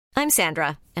I'm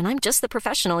Sandra, and I'm just the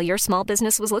professional your small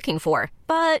business was looking for.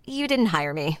 But you didn't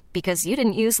hire me because you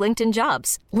didn't use LinkedIn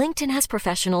Jobs. LinkedIn has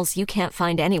professionals you can't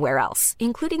find anywhere else,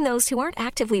 including those who aren't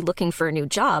actively looking for a new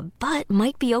job, but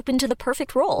might be open to the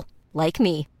perfect role, like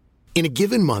me. In a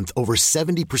given month, over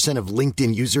 70% of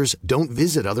LinkedIn users don't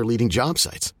visit other leading job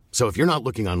sites. So if you're not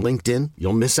looking on LinkedIn,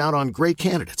 you'll miss out on great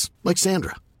candidates like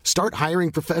Sandra. Start hiring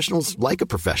professionals like a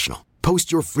professional.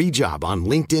 Post your free job on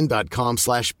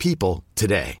linkedin.com/people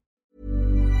today.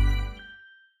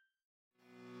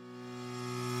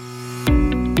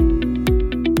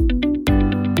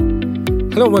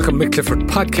 Hello and welcome to Mick Clifford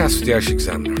Podcast with the Irish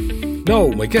Examiner. Now,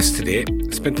 my guest today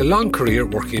spent a long career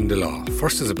working in the law,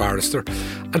 first as a barrister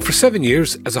and for 7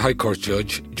 years as a High Court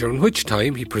judge, during which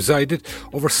time he presided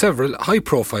over several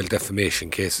high-profile defamation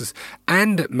cases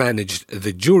and managed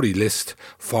the jury list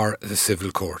for the civil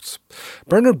courts.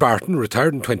 Bernard Barton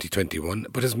retired in 2021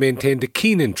 but has maintained a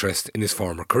keen interest in his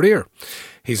former career.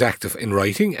 He's active in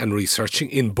writing and researching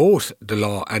in both the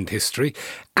law and history,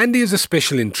 and he has a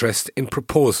special interest in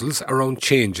proposals around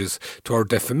changes to our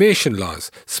defamation laws,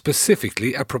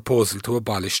 specifically a proposal to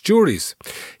abolish juries.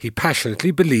 He passionately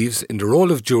believes in the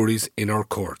role of juries in our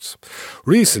courts.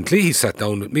 Recently, he sat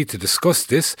down with me to discuss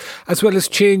this, as well as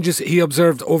changes he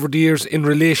observed over the years in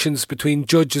relations between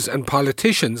judges and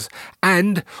politicians,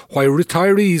 and why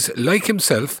retirees like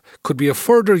himself could be of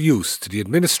further use to the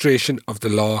administration of the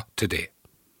law today.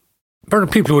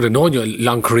 Bernard, people would have known you a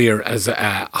long career as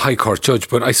a High Court judge,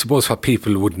 but I suppose what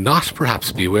people would not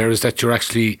perhaps be aware is that you're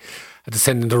actually a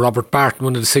descendant of Robert Barton,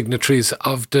 one of the signatories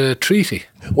of the treaty.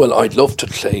 Well, I'd love to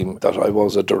claim that I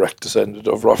was a direct descendant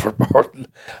of Robert Barton.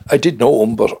 I did know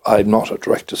him, but I'm not a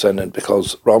direct descendant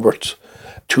because Robert's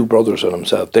two brothers and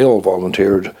himself, they all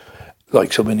volunteered,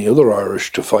 like so many other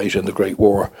Irish, to fight in the Great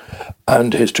War,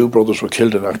 and his two brothers were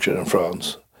killed in action in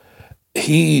France.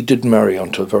 He didn't marry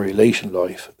until very late in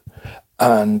life.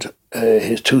 And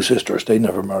his two sisters, they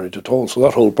never married at all. So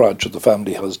that whole branch of the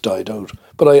family has died out.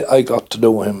 But I got to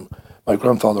know him. My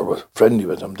grandfather was friendly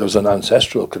with him. There's an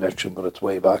ancestral connection, but it's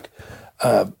way back.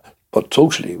 But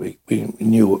socially, we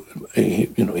knew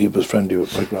he was friendly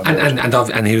with my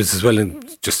grandfather. And he was as well in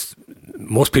just...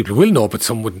 Most people will know, but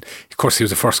some wouldn't. Of course, he was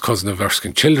the first cousin of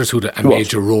Erskine Childers, who had a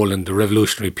major role in the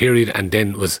revolutionary period and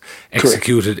then was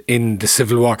executed in the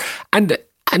Civil War. And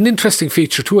an interesting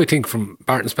feature too, I think, from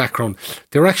Barton's background,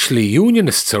 they were actually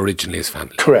Unionists originally, his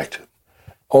family. Correct.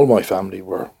 All my family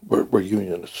were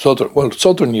Unionists,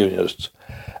 Southern Unionists.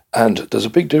 And there's a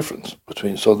big difference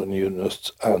between Southern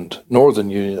Unionists and Northern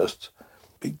Unionists.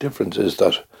 Big difference is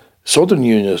that Southern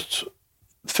Unionists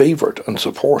favoured and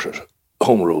supported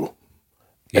Home Rule.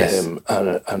 Yes.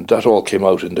 And that all came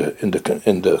out in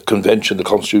the convention, the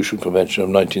Constitutional Convention of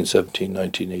 1917,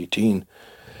 1918.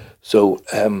 So,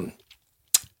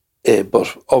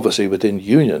 but obviously within the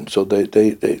Union, so they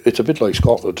it's a bit like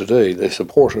Scotland today. They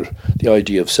supported the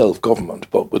idea of self-government,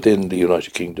 but within the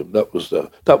United Kingdom, that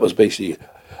was basically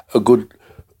a good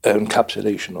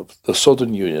encapsulation of the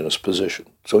Southern Unionist position.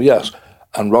 So yes,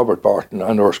 and Robert Barton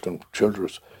and Erskine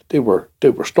Childers, they were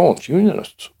staunch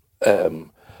Unionists.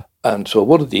 And so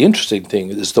one of the interesting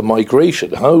things is the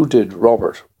migration. How did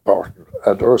Robert Barton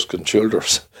and Erskine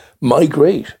Childers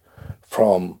migrate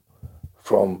from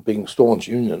being staunch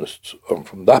Unionists,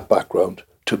 from that background,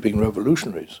 to being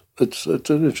revolutionaries? It's an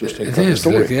interesting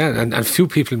story. And few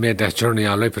people made that journey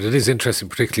all right, but it is interesting,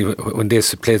 particularly when they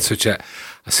played such a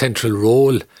central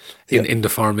role in the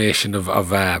formation of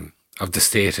the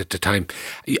state at the time.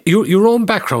 Your own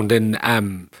background then,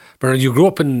 Bernard, you grew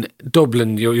up in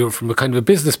Dublin. You're from a kind of a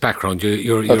business background.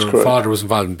 Your father was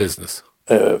involved in business.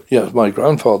 Yes, my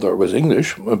grandfather was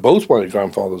English. Both my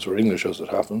grandfathers were English, as it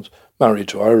happens, married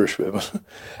to Irish women.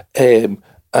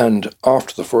 And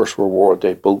after the First World War,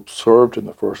 they both served in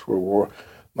the First World War.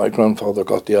 My grandfather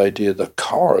got the idea that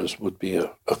cars would be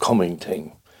a coming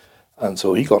thing. And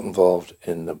so he got involved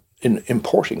in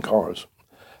importing cars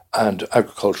and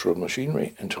agricultural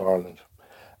machinery into Ireland.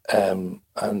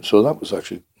 And so that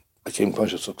became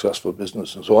quite a successful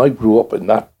business. And so I grew up with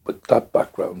that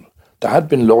background. There had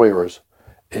been lawyers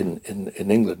in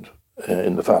England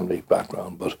in the family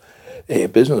background, but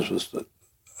business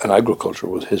and agriculture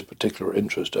was his particular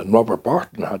interest. And Robert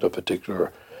Barton had a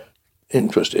particular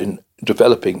interest in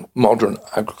developing modern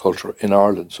agriculture in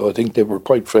Ireland. So I think they were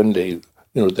quite friendly.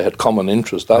 They had common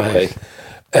interests that way.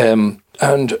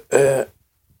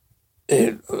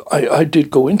 I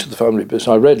did go into the family business.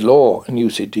 I read law in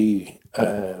UCD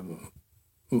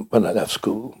when I left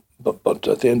school. But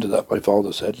at the end of that, my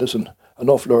father said, "Listen,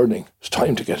 enough learning. It's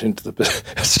time to get into the business.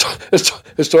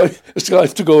 It's time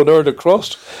to go and earn a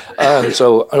crust." And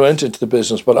so I went into the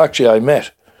business. But actually, I met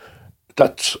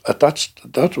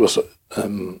that was.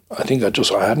 I think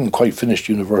I hadn't quite finished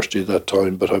university at that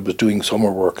time, but I was doing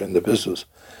summer work in the business,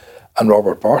 and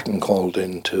Robert Barton called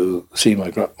in to see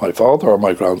my father or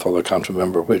my grandfather. I can't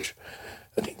remember which.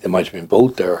 I think they might have been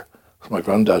both there. My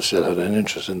granddad still had an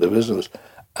interest in the business,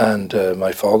 and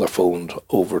my father phoned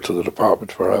over to the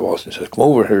department where I was, and he said, "Come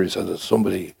over here." He said, "There's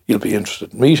somebody you'll be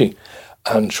interested in meeting."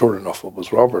 And sure enough, it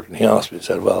was Robert, and he asked me, he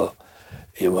said, "Well,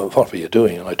 what were you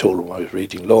doing?" And I told him I was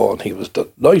reading law, and he was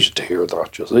delighted to hear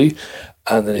that, you see.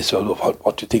 And then he said, "Well,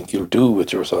 what do you think you'll do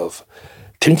with yourself?"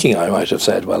 Thinking I might have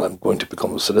said, "Well, I'm going to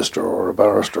become a solicitor or a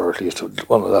barrister, or at least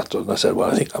one of that." And I said, "Well,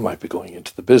 I think I might be going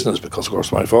into the business," because, of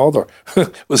course, my father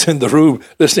was in the room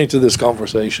listening to this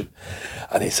conversation.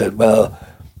 And he said, "Well,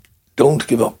 don't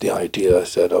give up the idea," I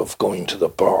said, "of going to the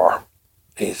bar."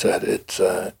 He said, it's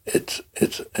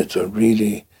a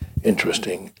really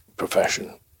interesting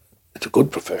profession. It's a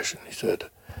good profession," he said.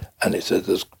 And he said,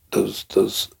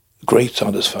 there's great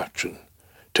satisfaction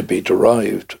to be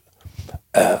derived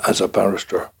as a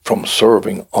barrister from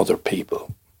serving other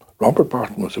people. Robert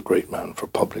Barton was a great man for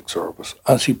public service,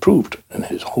 as he proved in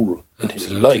his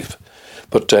life.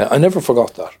 But I never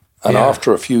forgot that. And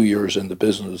after a few years in the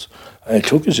business, I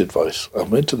took his advice. I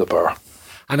went to the bar.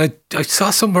 And I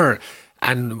saw somewhere,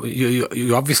 and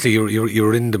you obviously you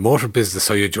were in the motor business,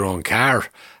 so you had your own car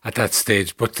at that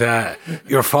stage. But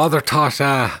your father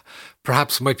thought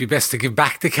perhaps it might be best to give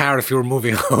back the car if you were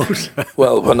moving out.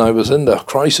 Well, when I was in the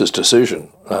crisis decision,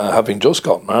 having just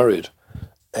got married,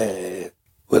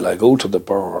 will I go to the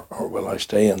bar or will I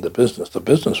stay in the business? The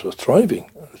business was thriving.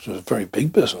 It was a very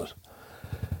big business.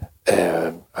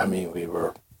 We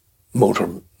were motor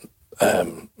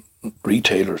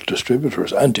retailers,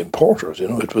 distributors, and importers.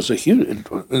 It was a huge.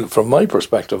 From my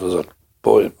perspective as a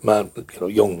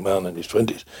young man in his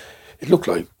 20s, it looked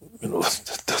like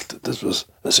this was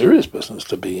a serious business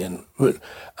to be in,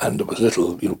 and there was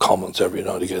little comments every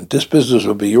now and again. This business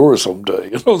will be yours someday.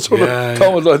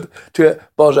 Comment like to.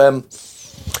 But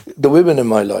the women in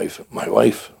my life, my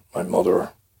wife, my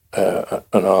mother, and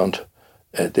aunt.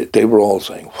 They were all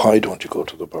saying, "Why don't you go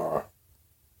to the bar?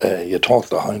 You talk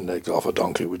the hind legs off a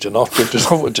donkey. Would you not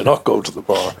go to the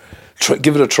bar?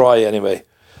 Give it a try anyway."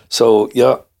 So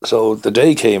the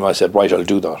day came. I said, "Right, I'll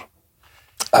do that."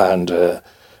 And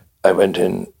I went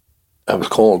in. I was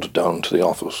called down to the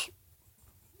office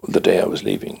the day I was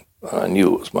leaving. I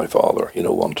knew it was my father.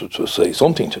 Wanted to say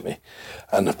something to me,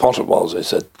 and what it was, I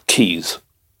said, "Keys."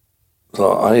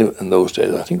 So in those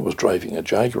days, I think I was driving a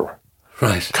Jaguar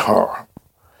car.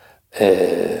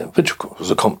 Which was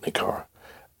a company car,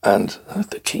 and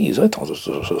the keys, I thought it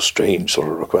was a strange sort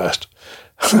of request.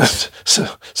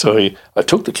 so I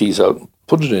took the keys out and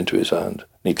put it into his hand,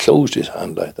 and he closed his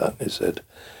hand like that, and he said,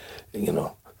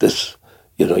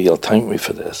 "You'll thank me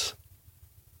for this."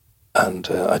 And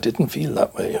I didn't feel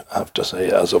that way, I have to say,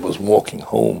 as I was walking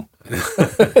home.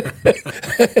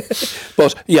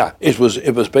 But yeah, it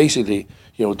was basically,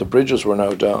 the bridges were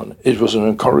now down. It was an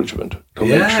encouragement to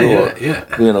make sure,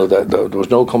 that there was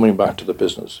no coming back to the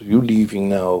business. You leaving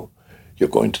now, you're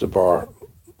going to the bar,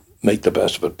 make the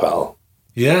best of it, pal.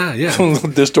 Yeah.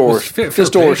 This door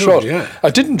shut. Yeah. I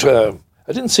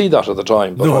didn't see that at the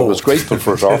time, but I was grateful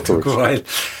for it afterwards.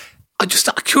 I'm just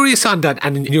curious on that,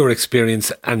 and in your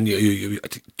experience, and you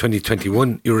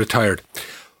 2021, you retired.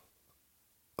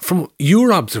 From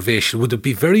your observation, would it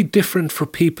be very different for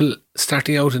people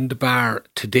starting out in the bar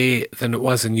today than it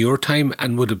was in your time?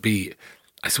 And would it be,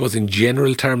 I suppose, in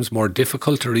general terms, more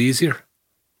difficult or easier?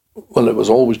 Well, it was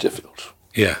always difficult.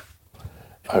 Yeah.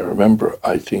 I remember,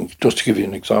 I think, just to give you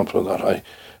an example of that, I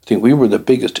think we were the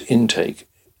biggest intake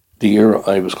the year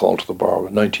I was called to the bar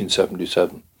in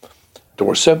 1977. There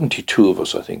were 72 of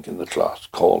us, I think, in the class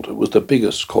called. It was the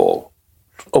biggest call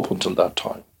up until that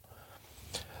time.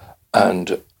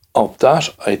 And of that,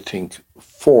 I think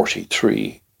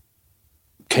 43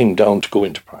 came down to go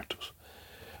into practice.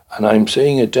 And I'm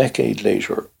saying a decade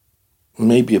later,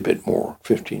 maybe a bit more,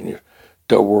 15 years,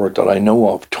 there were, that I know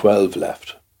of, 12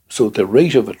 left. So the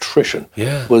rate of attrition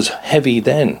was heavy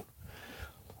then.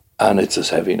 And it's as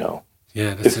heavy now.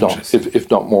 Yeah, that's interesting.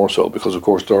 If not more so, because, of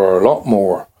course, there are a lot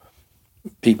more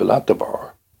people at the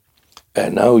bar.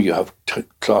 And now you have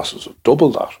classes of double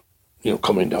that.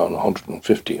 Coming down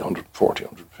 150, 140,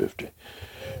 150.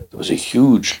 There was a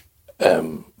huge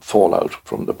fallout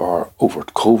from the bar over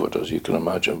COVID, as you can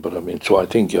imagine. But so I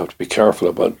think you have to be careful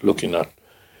about looking at,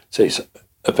 say,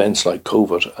 events like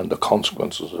COVID and the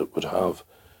consequences it would have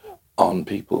on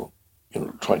people,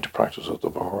 trying to practice at the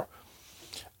bar.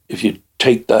 If you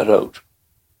take that out,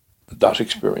 that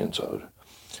experience out,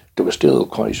 there was still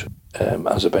quite,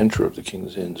 as a bencher of the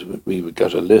King's Inns, we would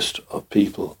get a list of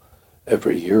people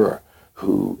every year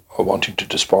who are wanting to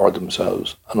disbar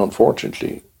themselves. And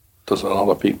unfortunately, there's a lot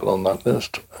of people on that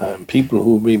list. People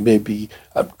who we maybe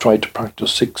have tried to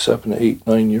practice 6, 7, 8,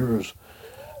 9 years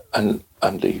and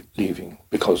leaving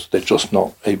because they're just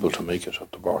not able to make it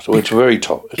at the bar. So it's very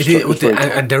tough.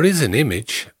 And there is an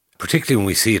image, particularly when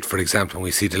we see it, for example, when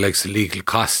we see the likes of legal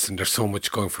costs and there's so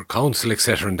much going for counsel,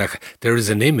 etc. And that there is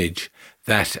an image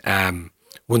that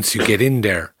once you get in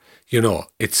there,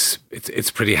 it's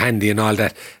pretty handy and all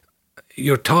that.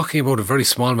 You're talking about a very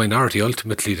small minority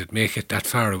ultimately that make it that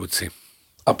far, I would say.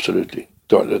 Absolutely.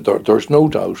 There's no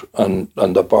doubt, and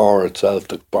the bar itself,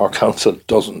 the Bar Council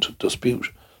doesn't dispute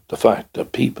the fact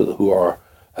that people who are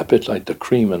a bit like the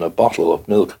cream in a bottle of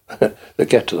milk that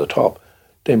get to the top,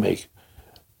 they make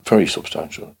very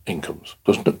substantial incomes.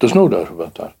 There's no doubt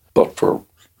about that. But for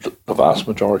the vast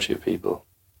majority of people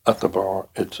at the bar,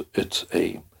 it's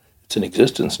an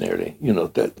existence nearly.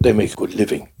 That they make a good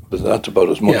living. But that's about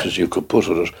as much as you could put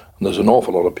at it. And there's an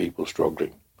awful lot of people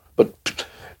struggling. But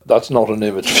that's not an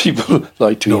image people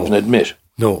like to even admit.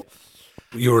 No.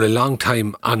 You were a long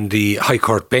time on the High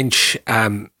Court bench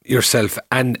yourself,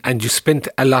 and you spent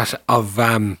a lot of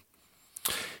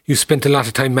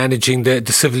time managing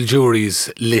the civil juries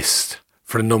list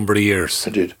for a number of years.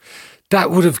 I did.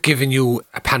 That would have given you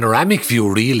a panoramic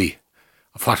view, really,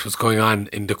 of what was going on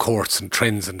in the courts and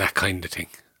trends and that kind of thing.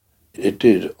 It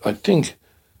did. I think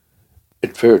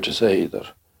it's fair to say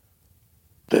that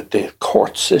the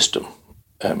court system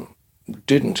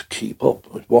didn't keep up.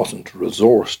 It wasn't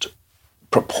resourced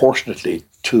proportionately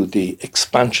to the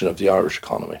expansion of the Irish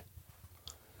economy.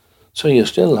 So you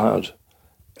still had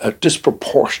a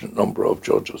disproportionate number of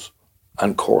judges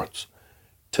and courts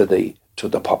to the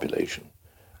population.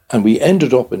 And we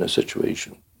ended up in a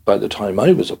situation, by the time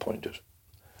I was appointed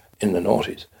in the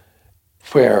noughties,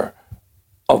 where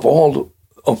of all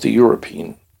of the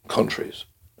European countries,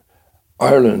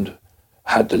 Ireland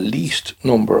had the least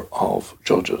number of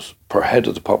judges per head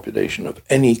of the population of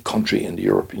any country in the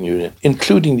European Union,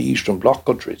 including the Eastern Bloc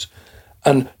countries.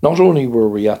 And not only were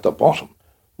we at the bottom,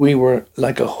 we were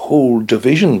like a whole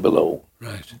division below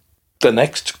the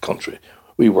next country.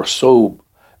 We were so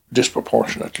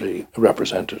disproportionately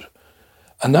represented.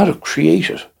 And that had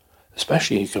created,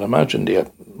 especially you can imagine,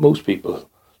 most people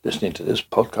listening to this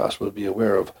podcast will be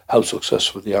aware of how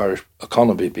successful the Irish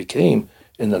economy became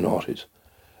in the noughties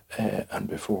and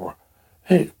before.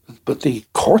 But the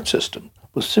court system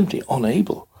was simply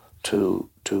unable to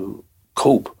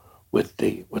cope with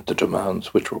the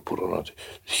demands which were put on it.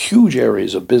 Huge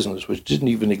areas of business which didn't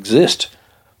even exist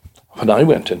when I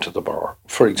went into the bar.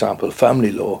 For example,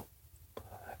 family law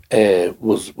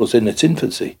was in its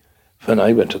infancy when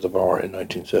I went to the bar in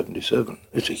 1977.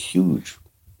 It's a huge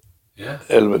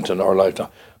element in our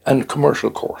lifetime. And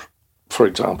commercial court, for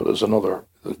example, is another,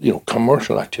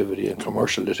 commercial activity and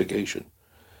commercial litigation.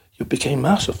 It became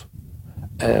massive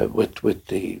with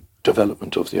the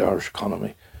development of the Irish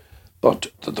economy.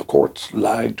 But the courts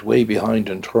lagged way behind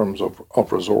in terms of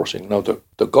resourcing. Now,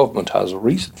 the government has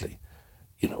recently,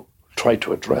 tried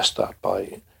to address that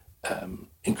by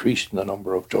increasing the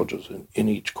number of judges in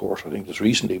each court. I think there's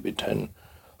recently been 10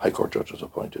 High Court judges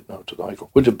appointed now to the High Court,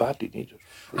 which is badly needed.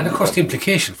 And of course the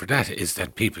implication for that is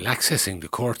that people accessing the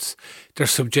courts, they're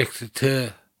subjected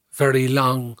to very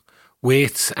long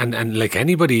waits and like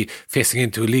anybody facing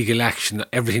into illegal action,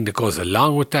 everything that goes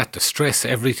along with that, the stress,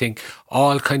 everything,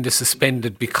 all kind of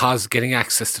suspended because getting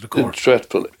access to the court. It's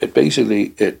dreadful.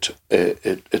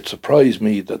 It surprised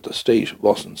me that the state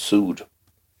wasn't sued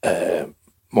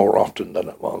more often than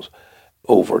it was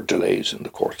over delays in the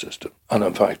court system. And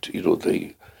in fact,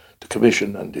 the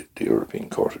Commission and the European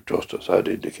Court of Justice had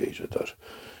indicated that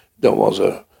there was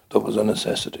a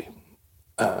necessity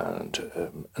and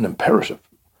an imperative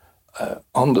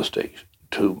on the state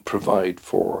to provide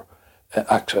for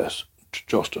access to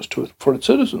justice for its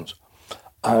citizens,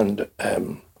 and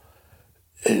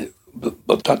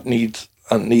but that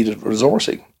needed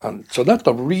resourcing, and so that's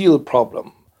the real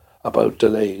problem about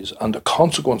delays and the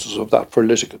consequences of that for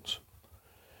litigants.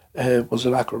 Was a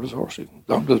lack of resourcing.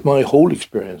 That was my whole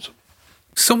experience.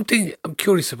 Something I'm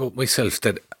curious about myself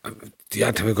that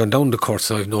having gone down the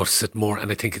course, I've noticed it more, and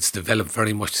I think it's developed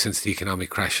very much since the economic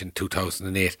crash in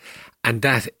 2008, and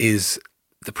that is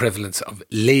the prevalence of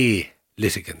lay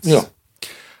litigants. Yeah.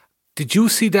 Did you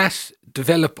see that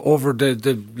develop over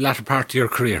the latter part of your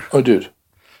career? I did.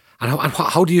 And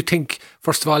how do you think,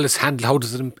 first of all, it's handled? How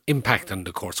does it impact on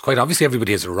the courts? Quite obviously,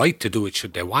 everybody has a right to do it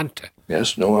should they want to.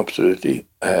 Yes, no, absolutely.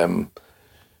 The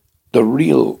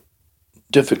real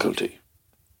difficulty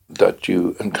that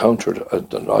you encountered,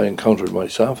 that I encountered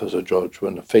myself as a judge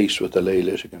when faced with a lay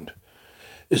litigant,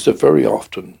 is that very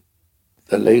often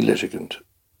the lay litigant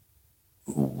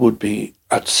would be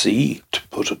at sea, to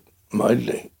put it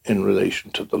mildly, in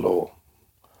relation to the law.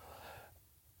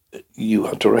 You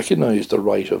have to recognise the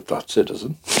right of that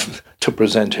citizen to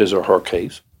present his or her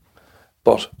case,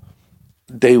 but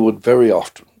they would very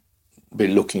often be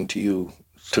looking to you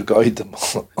to guide them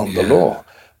on the law.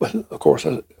 Well, of course,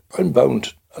 I'm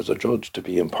bound as a judge to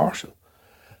be impartial.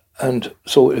 And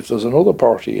so if there's another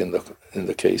party in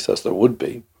the case, as there would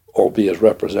be, albeit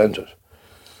represented,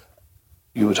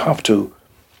 you would have to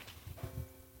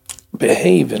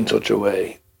behave in such a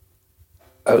way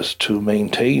as to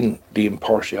maintain the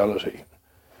impartiality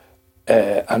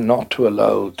and not to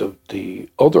allow the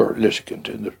other litigant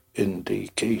in the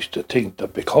case to think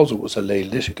that because it was a lay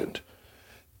litigant,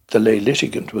 the lay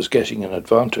litigant was getting an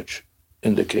advantage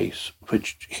in the case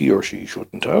which he or she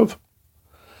shouldn't have.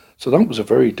 So that was I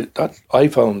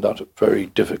found that very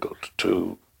difficult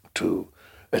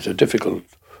it's a difficult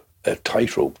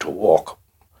tightrope to walk,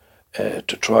 to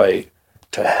try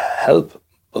to help,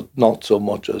 but not so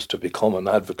much as to become an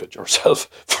advocate yourself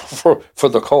for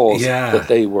the cause that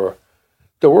they were.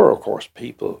 There were, of course,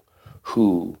 people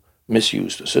who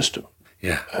misused the system.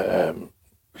 Yeah.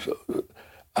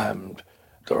 And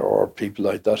there are people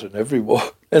like that in every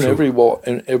walk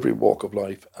of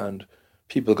life, and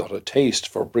people got a taste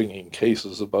for bringing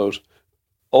cases about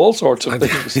all sorts of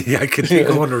things. Yeah, I can think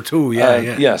of one or two.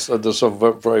 Yeah. Yes, and there's some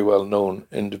very well-known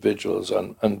individuals,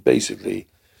 and basically,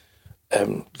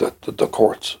 the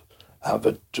courts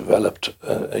have developed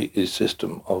a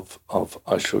system of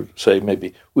I should say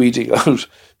maybe weeding out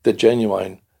the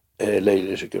genuine lay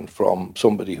litigant from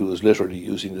somebody who is literally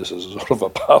using this as a sort of a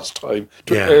pastime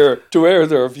to air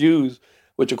their views,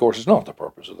 which of course is not the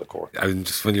purpose of the court. I mean,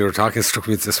 just when you were talking, it struck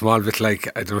me, it's a small bit like,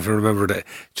 I don't know if you remember that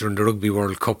during the Rugby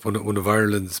World Cup, one of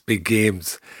Ireland's big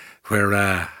games,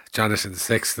 where Jonathan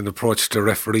Sexton approached the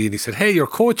referee and he said, "Hey, you're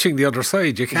coaching the other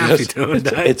side. You can't be doing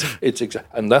that." It's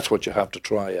and that's what you have to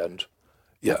try and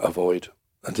avoid.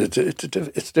 And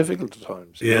it's difficult at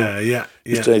times. Yeah.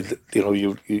 You say that,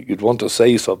 you'd want to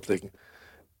say something,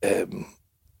 and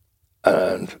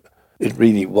it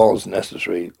really was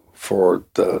necessary for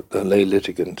the lay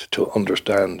litigant to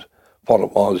understand what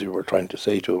it was you were trying to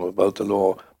say to him about the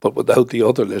law, but without the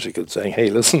other litigant saying,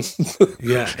 "Hey, listen."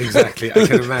 Yeah, exactly. I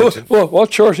can imagine.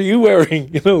 What shirt are you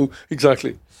wearing?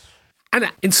 Exactly. And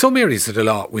in some areas of the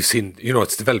law, we've seen,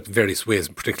 it's developed in various ways,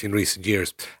 particularly in recent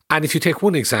years. And if you take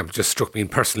one example, just struck me in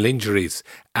personal injuries,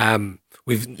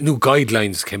 we've new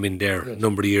guidelines came in there a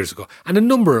number of years ago, and a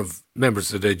number of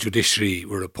members of the judiciary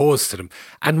were opposed to them.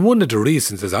 And one of the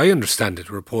reasons, as I understand it,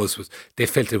 were opposed was they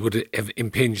felt it would have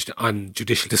impinged on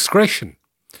judicial discretion.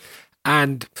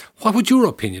 And what would your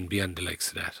opinion be on the likes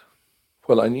of that?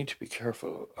 Well, I need to be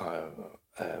careful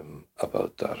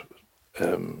about that.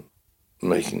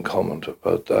 Making comment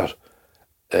about that,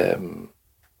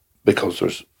 because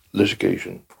there's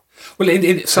litigation. Well,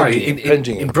 in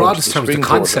broadest terms, the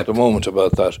concept at the moment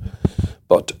about that,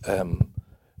 but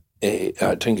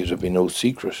I think it would be no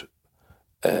secret.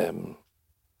 It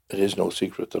is no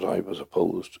secret that I was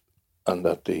opposed, and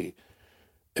that the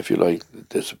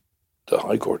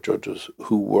High Court judges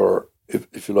who were,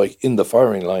 if you like, in the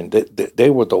firing line,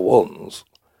 they were the ones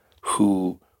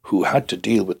who had to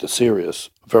deal with the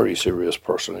very serious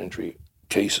personal injury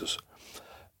cases,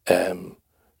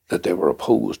 that they were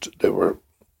opposed. They were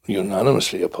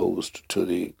unanimously opposed to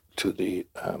the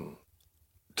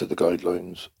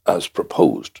guidelines as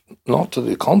proposed, not to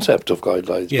the concept of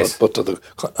guidelines, yes, but to the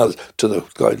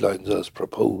guidelines as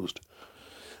proposed.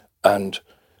 And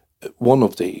one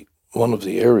of the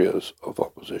areas of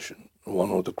opposition,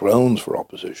 one of the grounds for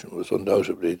opposition, was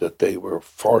undoubtedly that they were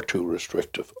far too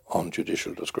restrictive on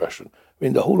judicial discretion. I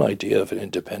mean, the whole idea of an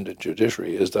independent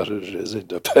judiciary is that it is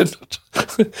independent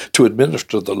to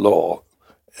administer the law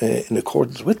in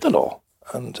accordance with the law,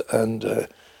 and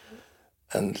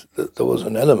there was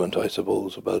an element, I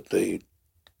suppose, about the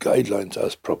guidelines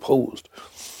as proposed,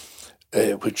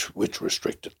 which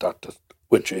restricted that,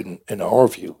 which in our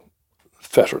view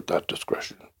fettered that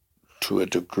discretion to a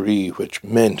degree which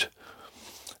meant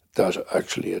that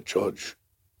actually a judge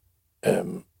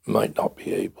might not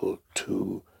be able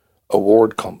to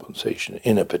award compensation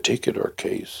in a particular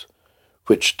case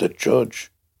which the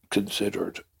judge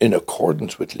considered, in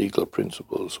accordance with legal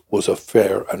principles, was a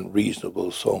fair and reasonable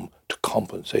sum to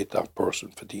compensate that person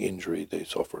for the injury they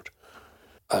suffered.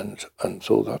 And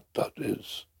so that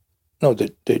is... No, they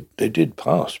did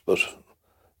pass, but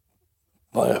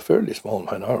by a fairly small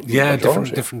minority. Yeah,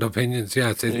 different opinions.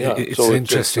 Yeah, it's so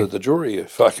interesting. The jury,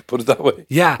 if I could put it that way,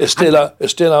 is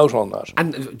still out on that.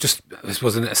 And just, I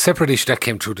suppose, a separate issue that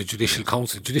came through the Judicial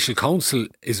Council. Judicial Council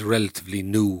is a relatively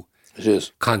new It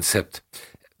is. concept.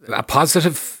 A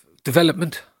positive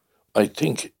development? I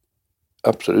think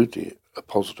absolutely a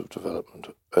positive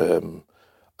development.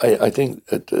 I think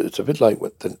it's a bit like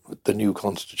with the new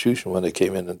constitution when it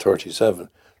came in 1937.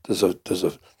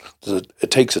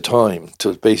 It takes a time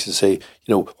to basically say,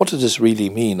 what does this really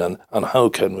mean, and how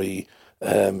can we,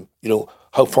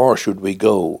 how far should we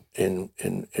go in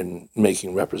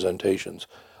making representations?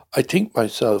 I think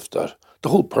myself that the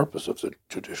whole purpose of the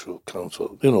Judicial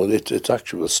Council, its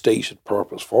actual stated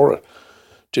purpose for it,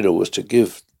 was to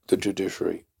give the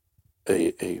judiciary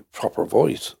a proper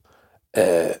voice,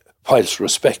 whilst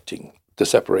respecting the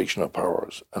separation of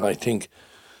powers. And I think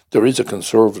there is a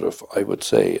conservative, I would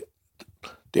say,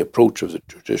 the approach of the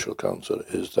Judicial Council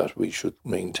is that we should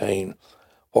maintain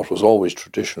what was always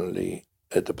traditionally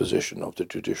at the position of the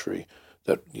judiciary,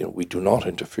 that we do not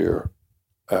interfere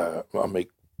or make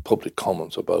public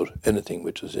comments about anything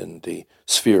which is in the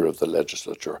sphere of the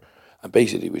legislature. And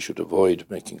basically we should avoid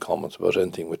making comments about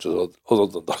anything which is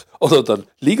other than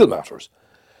legal matters.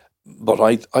 But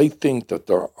I think that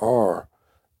there are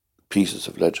pieces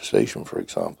of legislation, for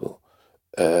example,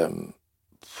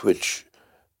 which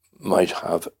might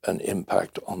have an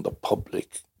impact on the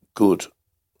public good,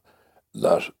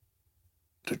 that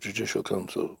the Judicial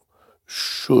Council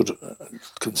should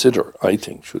consider,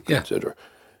 consider.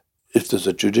 If there's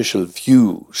a judicial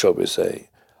view, shall we say,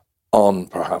 on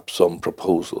perhaps some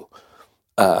proposal,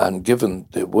 and given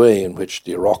the way in which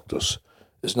the Oireachtas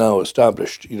is now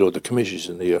established, the committees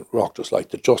in the Oireachtas, like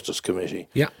the Justice Committee,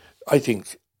 I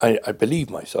think, I believe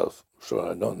myself,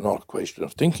 so not a question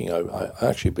of thinking, I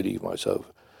actually believe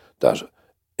myself that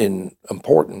in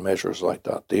important measures like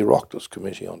that, the Oireachtas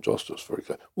Committee on Justice, for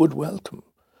example, would welcome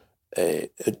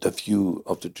the view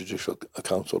of the Judicial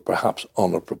Council, perhaps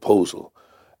on a proposal.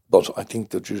 But I think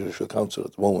the Judicial Council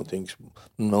at the moment thinks,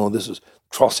 no, this is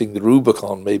crossing the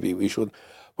Rubicon, maybe we should.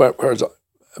 Whereas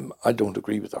I don't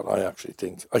agree with that. I actually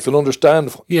think I can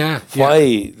understand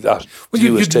why that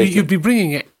view is taken. You'd be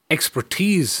bringing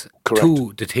expertise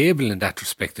to the table in that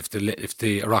respect if the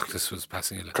Oireachtas was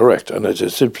passing a law. Correct, and it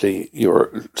is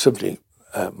you're simply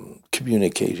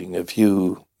communicating a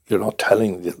view. You're not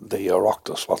telling the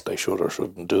Oireachtas what they should or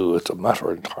shouldn't do. It's a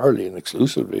matter entirely and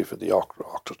exclusively for the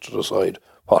Oireachtas to decide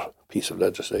what piece of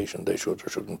legislation they should or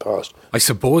shouldn't pass. I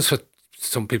suppose what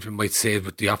some people might say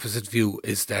with the opposite view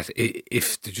is that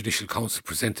if the Judicial Council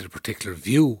presented a particular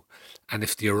view, and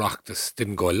if the Oireachtas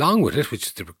didn't go along with it,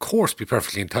 which they would of course be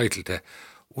perfectly entitled to,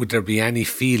 would there be any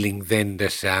feeling then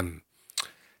that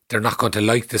they're not going to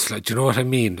like this? Do you know what I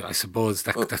mean? I suppose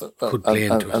that could play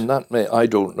into it. And that may, I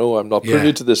don't know, I'm not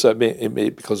privy to this, it may,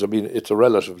 because it's a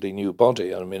relatively new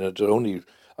body.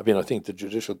 I think the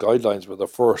judicial guidelines were the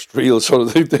first real sort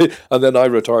of thing, and then I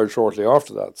retired shortly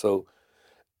after that. So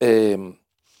I'm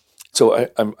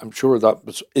sure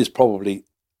that is probably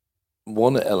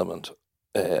one element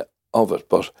of it.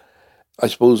 But I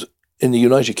suppose in the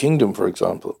United Kingdom, for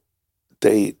example,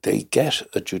 they get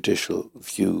a judicial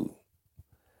view,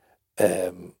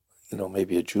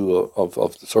 maybe a view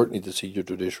of certainly the senior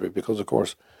judiciary, because of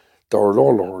course there are law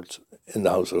lords in the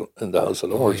House of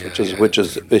Lords, which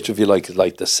is if you like, is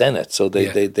like the Senate. So they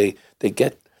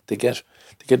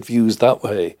get views that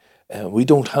way. We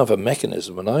don't have a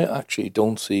mechanism, and I actually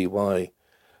don't see why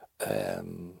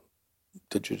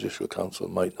the Judicial Council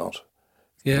might not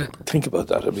think about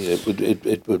that. I mean,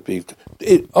 it would be.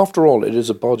 After all, it is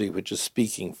a body which is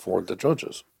speaking for the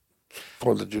judges,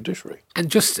 for the judiciary.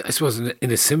 And just, I suppose,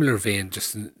 in a similar vein,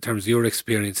 just in terms of your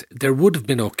experience, there would have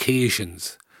been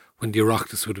occasions when the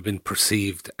Oireachtas would have been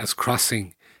perceived as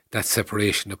crossing that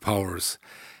separation of powers.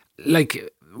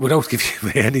 Like, without giving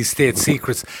away any state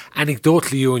secrets,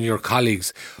 anecdotally, you and your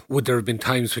colleagues, would there have been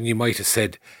times when you might have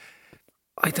said,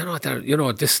 I don't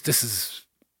know, this is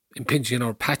impinging on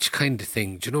our patch kind of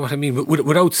thing. Do you know what I mean?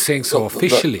 Without saying so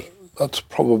officially. That's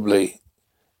probably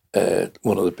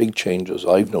one of the big changes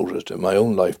I've noticed in my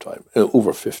own lifetime,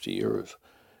 over 50 years.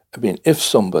 I mean, if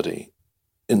somebody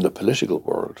in the political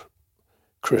world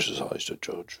criticised a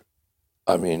judge,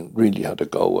 I mean, really had a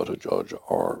go at a judge,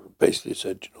 or basically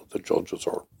said, the judges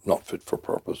are not fit for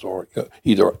purpose, or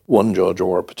either one judge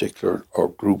or a particular or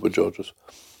group of judges,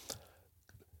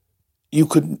 you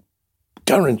could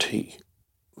guarantee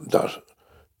that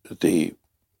the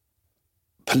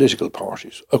political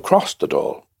parties across the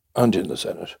Dáil and in the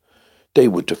Senate, they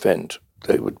would defend.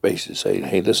 They would basically say,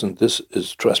 hey, listen, this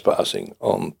is trespassing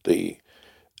on the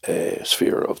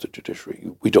sphere of the judiciary.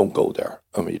 We don't go there.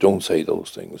 I mean, you don't say those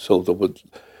things. So there would,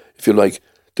 if you like,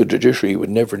 the judiciary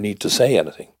would never need to say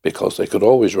anything, because they could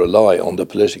always rely on the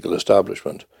political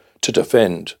establishment to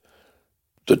defend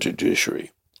the judiciary.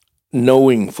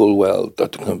 knowing full well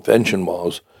that the convention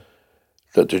was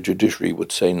that the judiciary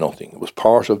would say nothing. It was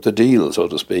part of the deal, so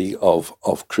to speak,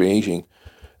 of creating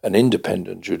an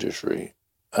independent judiciary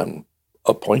and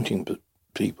appointing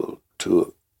people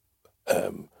to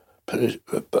a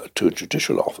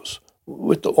judicial office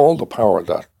with all the power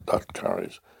that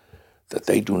carries, that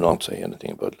they do not say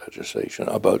anything about legislation,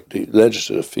 about the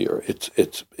legislative sphere. It's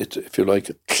if you like,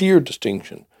 a clear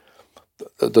distinction.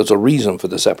 There's a reason for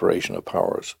the separation of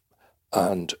powers,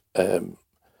 and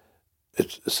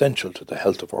it's essential to the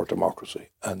health of our democracy.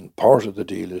 And part of the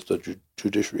deal is that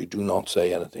judiciary do not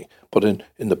say anything. But in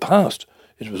the past,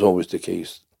 it was always the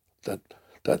case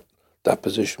that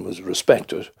position was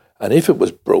respected, and if it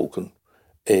was broken,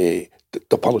 the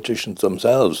politicians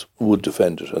themselves would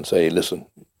defend it and say, "Listen,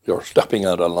 you're stepping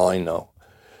out of line now."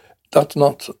 That's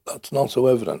not so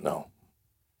evident now.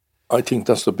 I think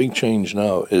that's the big change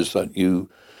now, is that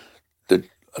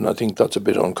and I think that's a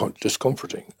bit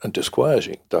discomforting and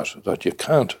disquieting, that you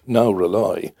can't now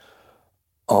rely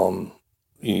on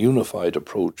a unified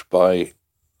approach by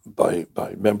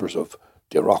members of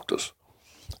the Oireachtas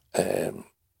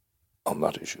on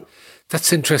that issue.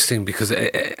 That's interesting, because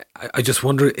I just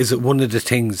wonder, is it one of the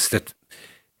things that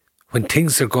when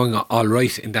things are going all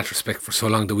right in that respect for so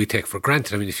long that we take for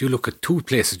granted? I mean, if you look at two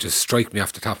places just strike me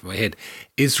off the top of my head,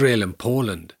 Israel and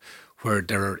Poland, where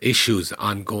there are issues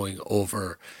ongoing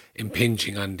over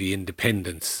impinging on the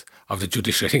independence of the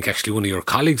judiciary. I think actually one of your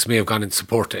colleagues may have gone in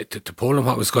support to Poland,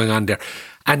 what was going on there.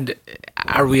 And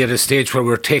are we at a stage where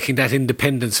we're taking that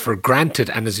independence for granted?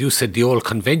 And as you said, the old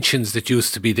conventions that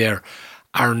used to be there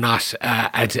are not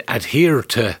adhered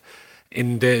to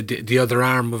in the other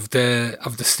arm of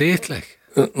the state, like?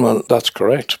 Well, that's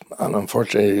correct. And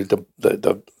unfortunately,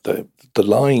 the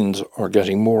lines are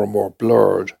getting more and more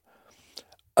blurred.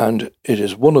 And it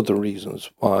is one of the reasons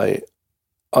why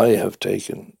I have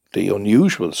taken the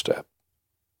unusual step,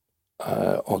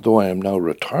 although I am now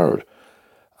retired,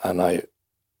 and I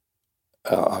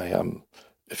am,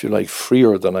 if you like,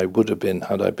 freer than I would have been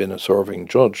had I been a serving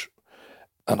judge.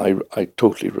 And I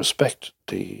totally respect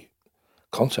the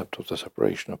concept of the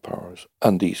separation of powers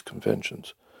and these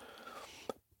conventions.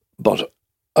 But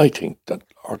I think that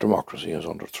our democracy is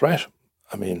under threat.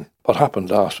 I mean, what happened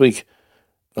last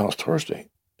Thursday,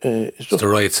 it's just the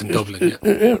riots in Dublin.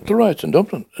 The riots in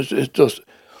Dublin. It's just,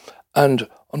 and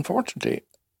unfortunately,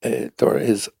 there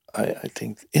is, I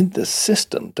think, in the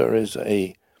system there's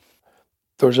a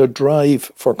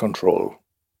drive for control,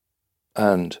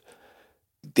 and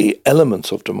the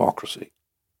elements of democracy,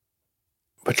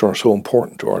 which are so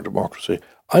important to our democracy,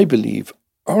 I believe,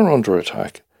 are under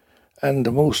attack. And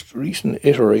the most recent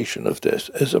iteration of this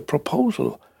is a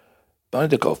proposal by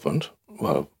the government,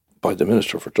 well, by the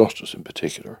Minister for Justice in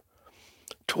particular,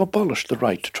 to abolish the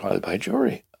right to trial by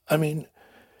jury. I mean,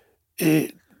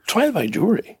 trial by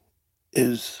jury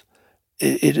is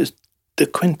the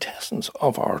quintessence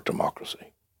of our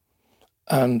democracy.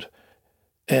 And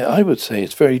I would say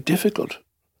it's very difficult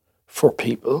for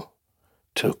people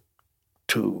to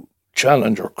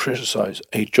challenge or criticise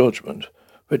a judgment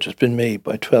which has been made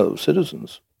by 12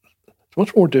 citizens. It's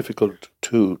much more difficult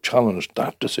to challenge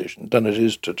that decision than it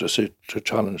is to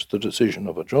challenge the decision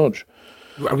of a judge.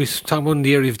 Are we talking about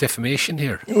the area of defamation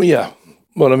here? Oh, yeah.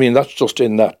 Well, I mean, that's just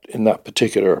in that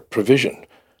particular provision.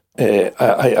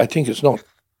 I think it's not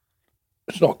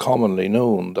commonly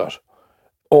known that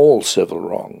all civil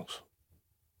wrongs,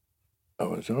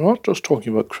 we're not just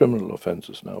talking about criminal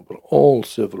offences now, but all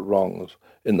civil wrongs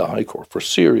in the High Court, for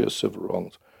serious civil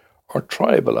wrongs, are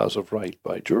triable as of right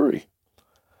by jury.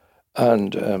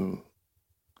 And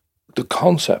the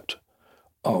concept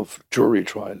of jury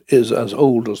trial is as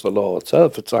old as the law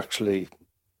itself. It's actually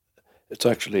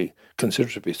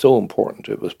considered to be so important.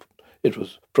 It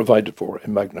was provided for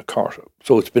in Magna Carta.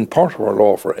 So it's been part of our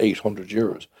law for 800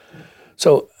 years.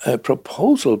 So a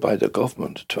proposal by the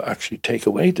government to actually take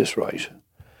away this right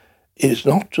is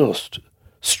not just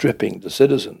stripping the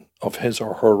citizen of his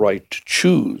or her right to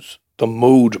choose the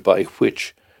mode by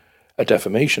which a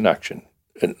defamation action,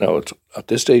 and now at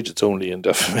this stage it's only in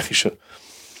defamation,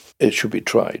 it should be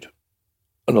tried.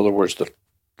 In other words,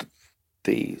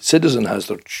 the citizen has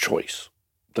the choice.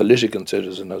 The litigant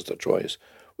citizen has the choice.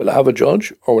 Will I have a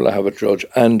judge, or will I have a judge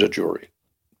and a jury?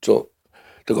 So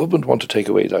the government want to take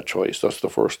away that choice. That's the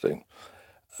first thing.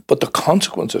 But the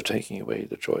consequence of taking away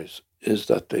the choice is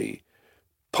that the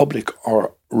public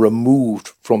are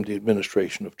removed from the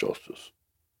administration of justice.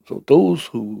 So those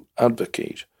who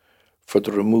advocate for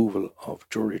the removal of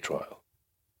jury trial,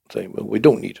 saying, well, we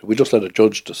don't need it, we just let a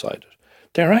judge decide it,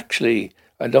 they're actually,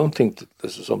 I don't think that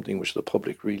this is something which the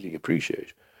public really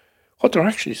appreciate. What they're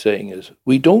actually saying is,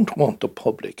 we don't want the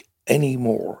public any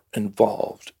more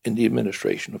involved in the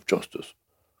administration of justice.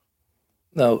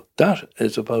 Now, that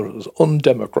is about as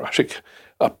undemocratic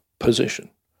a position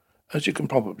as you can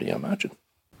probably imagine.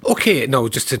 Okay, no,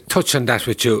 just to touch on that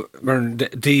with you,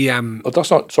 But that's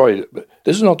not, sorry,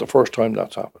 this is not the first time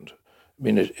that's happened. I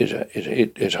mean,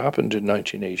 it happened in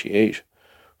 1988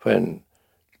 when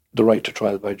the right to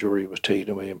trial by jury was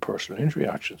taken away in personal injury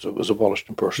actions. It was abolished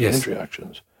in personal injury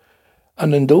actions.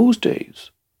 And in those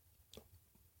days,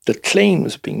 the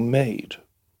claims being made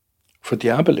for the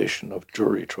abolition of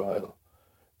jury trial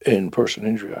in personal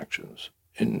injury actions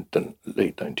in the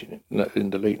late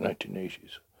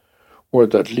 1980s were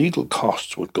that legal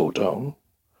costs would go down,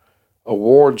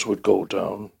 awards would go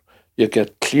down, you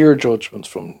get clear judgments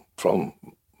from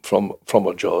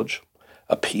a judge,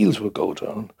 appeals would go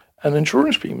down, and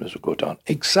insurance premiums would go down.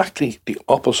 Exactly the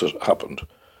opposite happened.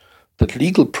 The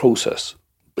legal process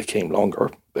became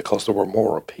longer because there were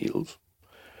more appeals.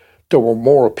 There were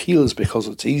more appeals because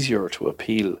it's easier to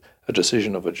appeal a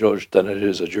decision of a judge than it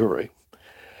is a jury.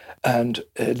 And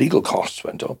legal costs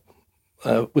went up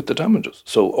with the damages.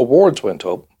 So awards went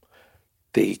up,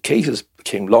 the cases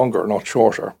became longer, not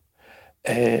shorter,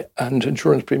 and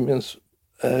insurance premiums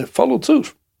followed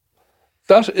suit.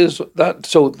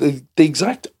 So the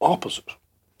exact opposite.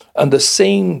 And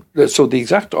the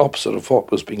exact opposite of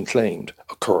what was being claimed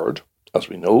occurred, as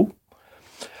we know.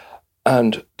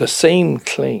 And the same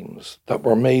claims that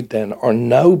were made then are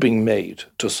now being made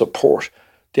to support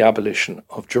the abolition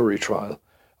of jury trial,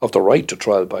 of the right to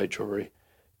trial by jury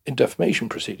in defamation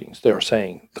proceedings. They're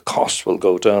saying the costs will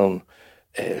go down,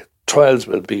 trials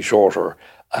will be shorter,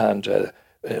 and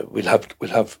we'll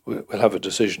have a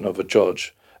decision of a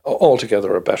judge.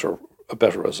 Altogether, a better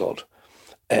result.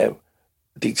 The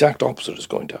exact opposite is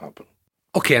going to happen.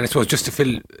 Okay, and I suppose just to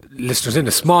fill listeners in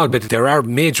a small bit, there are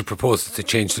major proposals to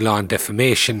change the law on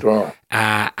defamation. There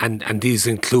are. And these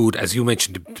include, as you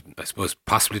mentioned, I suppose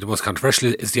possibly the most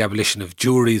controversial is the abolition of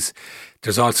juries.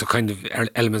 There's also kind of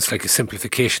elements like a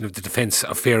simplification of the defence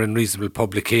of fair and reasonable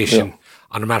publication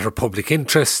on a matter of public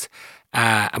interest,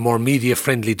 a more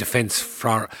media-friendly defence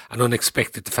for an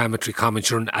unexpected defamatory comment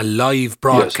during a live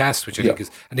broadcast, which I think is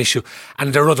an issue.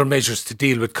 And there are other measures to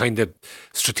deal with kind of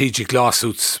strategic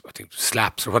lawsuits, I think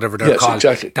slaps or whatever they're called,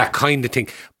 exactly. That kind of thing.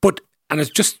 And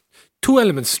it's just two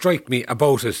elements strike me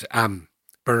about it,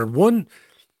 Bernard. One,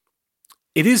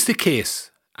 it is the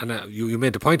case, and you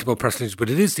made the point about personal injury, but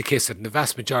it is the case that in the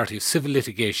vast majority of civil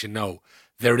litigation now,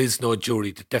 there is no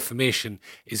jury. The defamation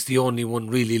is the only one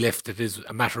really left that is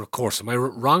a matter of course. Am I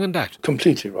wrong in that?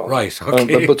 Completely wrong. Right,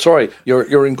 okay. But sorry,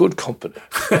 you're in good company.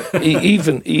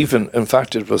 even, in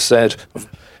fact, it was said,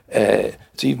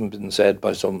 it's even been said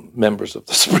by some members of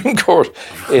the Supreme Court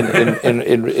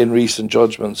in recent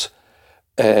judgments,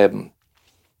 that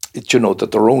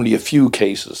there are only a few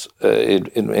cases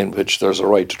in which there's a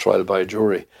right to trial by a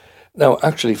jury. Now,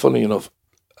 actually, funny enough,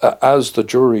 as the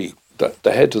jury,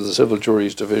 the head of the Civil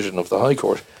Juries Division of the High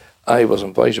Court, I was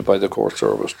invited by the Court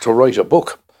Service to write a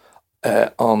book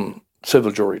on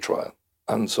civil jury trial.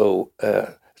 And so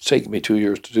it's taken me 2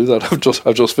 years to do that.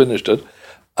 I've just finished it.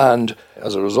 And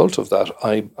as a result of that,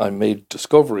 I made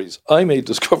discoveries. I made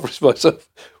discoveries myself,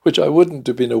 which I wouldn't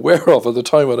have been aware of at the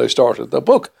time when I started the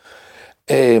book.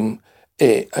 And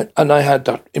I had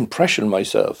that impression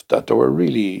myself that there were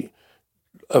really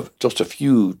just a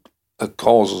few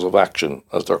causes of action,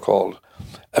 as they're called,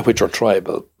 which are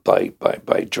triable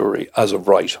by jury as of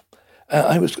right.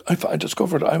 I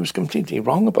discovered I was completely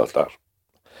wrong about that,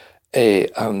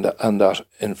 and that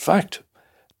in fact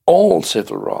all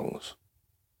civil wrongs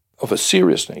of a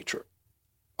serious nature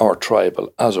are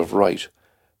triable as of right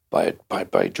by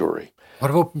jury.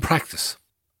 What about in practice?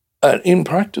 In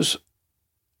practice,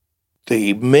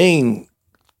 the main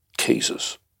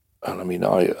cases, and I mean,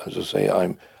 I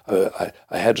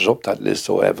headed up that list,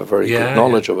 so I have a very good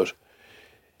knowledge of it.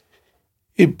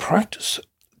 In practice,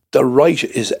 the right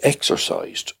is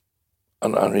exercised,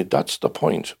 and I mean that's the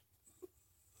point.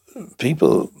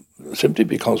 People, simply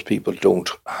because people don't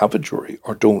have a jury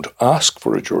or don't ask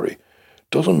for a jury,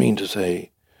 doesn't mean to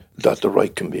say that the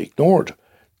right can be ignored.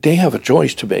 They have a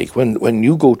choice to make. When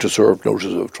you go to serve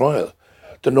notice of trial,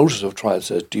 the notice of trial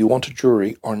says, do you want a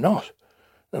jury or not?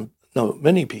 And now,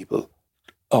 many people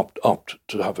opt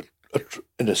to have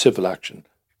in a civil action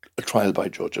a trial by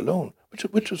judge alone,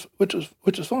 which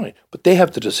is fine. But they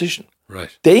have the decision.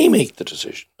 Right. They make the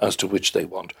decision as to which they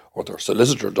want, or their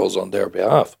solicitor does on their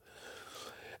behalf.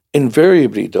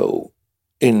 Invariably, though,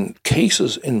 in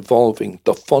cases involving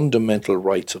the fundamental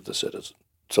rights of the citizen,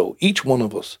 so each one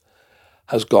of us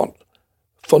has got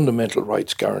fundamental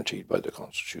rights guaranteed by the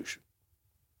Constitution.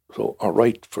 So our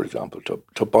right, for example,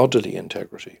 to bodily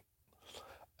integrity,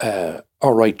 our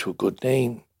right to a good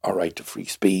name, our right to free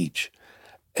speech,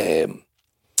 our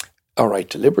right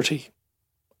to liberty.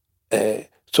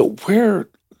 So where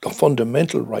the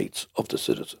fundamental rights of the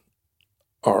citizen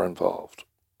are involved,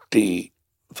 the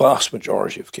vast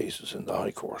majority of cases in the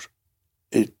High Court,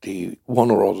 the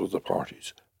one or other of the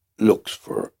parties looks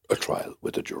for a trial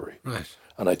with a jury. Right.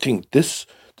 And I think this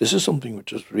is something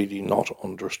which is really not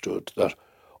understood, that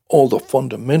all the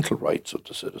fundamental rights of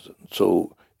the citizen.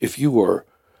 So if you were,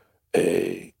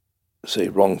 say,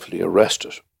 wrongfully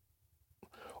arrested,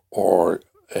 or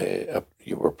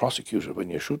you were prosecuted when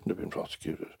you shouldn't have been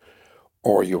prosecuted,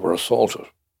 or you were assaulted,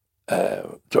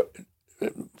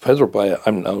 whether by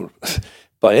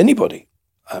anybody.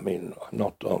 I mean, I'm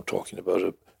not talking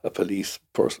about a police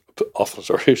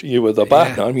officer hitting you with a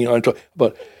bat. I mean, I'm talking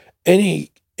about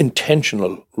any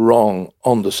intentional wrong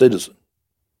on the citizen,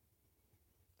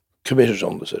 committed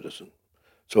on the citizen.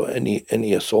 So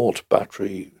any assault,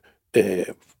 battery,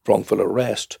 wrongful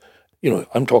arrest.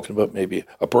 I'm talking about maybe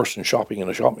a person shopping in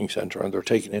a shopping centre and they're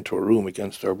taken into a room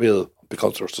against their will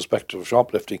because they're suspected of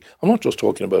shoplifting. I'm not just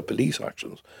talking about police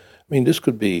actions. I mean, this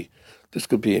could be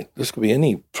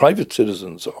any private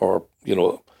citizens or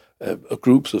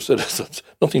groups of citizens,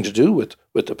 nothing to do with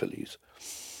the police.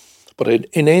 But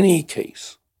in any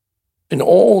case, in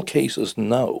all cases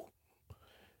now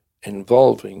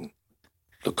involving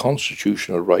the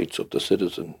constitutional rights of the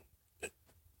citizen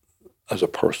as a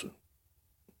person,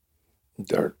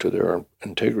 to their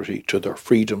integrity, to their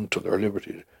freedom, to their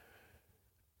liberty,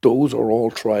 those are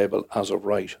all triable as of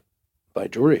right by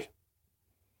jury.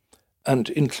 And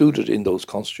included in those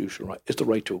constitutional rights is the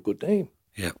right to a good name.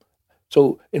 Yeah.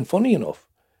 So, funny enough,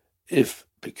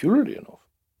 peculiarly enough,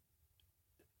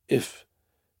 if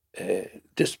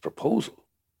this proposal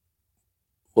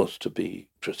was to be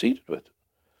proceeded with,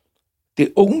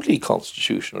 the only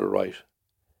constitutional right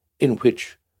in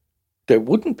which there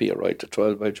wouldn't be a right to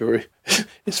trial by jury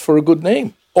is for a good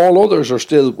name. All others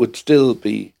would still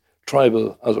be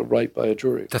triable as a right by a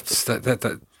jury. That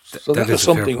is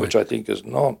something which I think is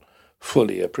not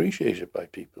fully appreciated by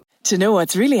people. To know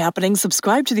what's really happening,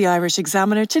 subscribe to the Irish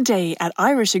Examiner today at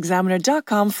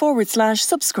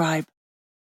irishexaminer.com/subscribe.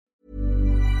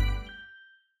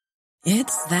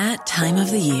 It's that time of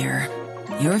the year.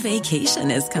 Your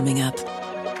vacation is coming up.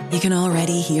 You can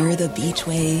already hear the beach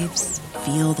waves,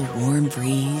 feel the warm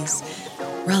breeze,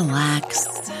 relax,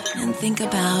 and think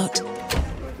about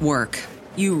work.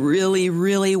 You really,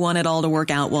 really want it all to work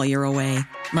out while you're away.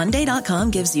 Monday.com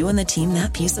gives you and the team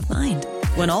that peace of mind.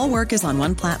 When all work is on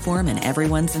one platform and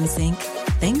everyone's in sync,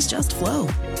 things just flow.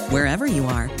 Wherever you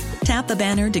are, tap the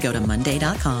banner to go to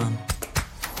Monday.com.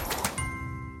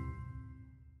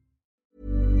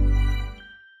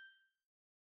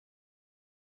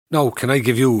 Now, can I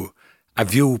give you a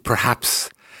view, perhaps,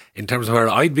 in terms of where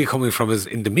I'd be coming from is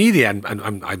in the media, and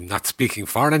I'm not speaking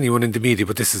for anyone in the media,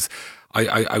 but this is,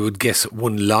 I would guess,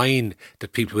 one line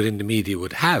that people within the media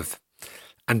would have,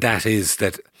 and that is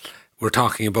that we're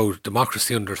talking about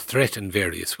democracy under threat in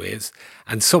various ways,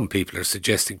 and some people are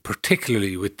suggesting,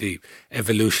 particularly with the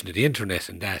evolution of the internet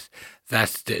and that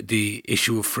the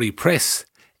issue of free press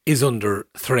is under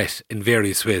threat in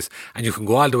various ways. And you can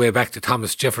go all the way back to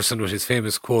Thomas Jefferson with his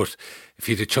famous quote, if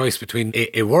you had a choice between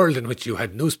a world in which you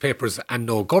had newspapers and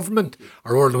no government,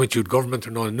 or a world in which you had government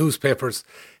and no newspapers,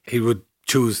 he would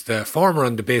choose the former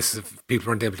on the basis of people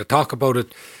weren't able to talk about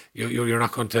it. You're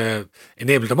not going to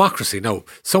enable democracy. Now,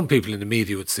 some people in the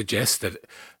media would suggest that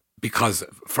because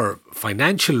for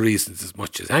financial reasons as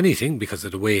much as anything, because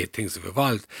of the way things have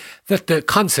evolved, that the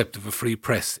concept of a free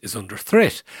press is under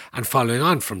threat. And following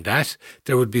on from that,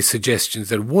 there would be suggestions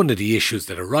that one of the issues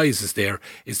that arises there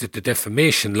is that the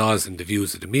defamation laws and the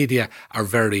views of the media are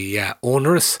very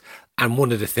onerous. And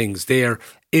one of the things there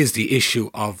is the issue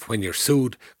of when you're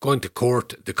sued, going to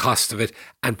court, the cost of it,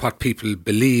 and what people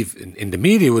believe, in the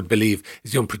media would believe,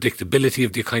 is the unpredictability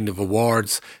of the kind of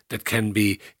awards that can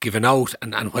be given out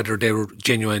and whether they were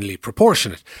genuinely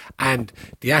proportionate. And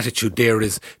the attitude there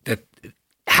is that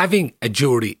having a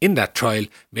jury in that trial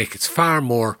makes it far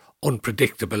more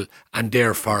unpredictable and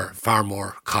therefore far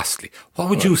more costly. What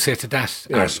would you say to that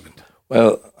argument?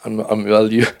 Well, I'm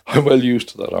well used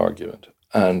to that argument.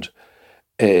 And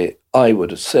I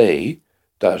would say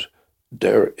that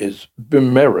there is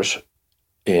merit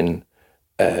in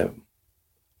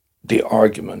the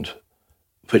argument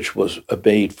which was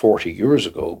obeyed 40 years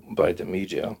ago by the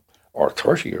media, or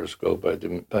 30 years ago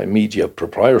by media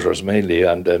proprietors mainly,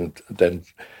 and then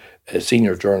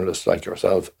senior journalists like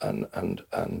yourself and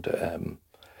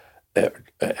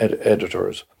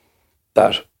editors,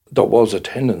 that there was a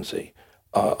tendency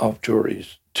of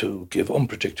juries to give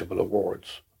unpredictable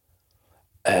awards.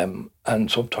 and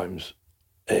sometimes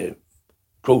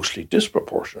grossly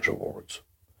disproportionate awards,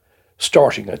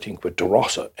 starting, I think, with De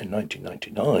Rossa in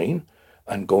 1999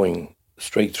 and going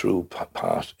straight through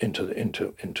past into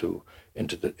the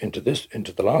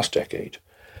last decade,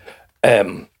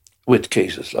 with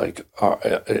cases like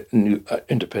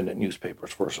independent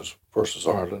newspapers versus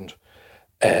Ireland,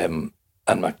 and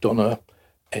McDonagh.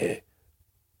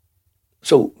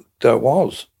 So there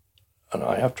was, and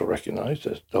I have to recognise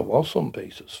that there was some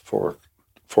basis for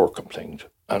complaint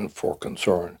and for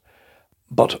concern.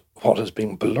 But what has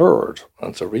been blurred,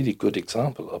 and it's a really good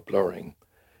example of blurring,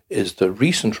 is the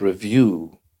recent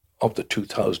review of the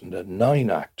 2009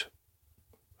 Act,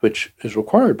 which is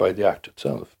required by the Act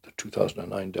itself, the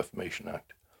 2009 Defamation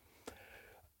Act.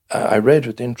 I read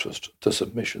with interest the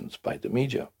submissions by the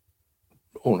media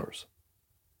owners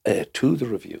to the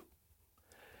review.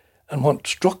 And what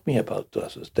struck me about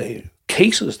that is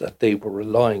cases that they were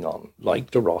relying on,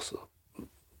 like De Rossa,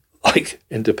 like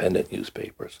independent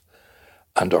newspapers,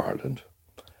 and Ireland,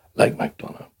 like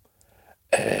McDonagh,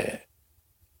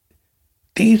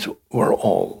 these were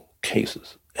all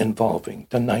cases involving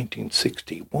the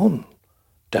 1961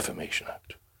 Defamation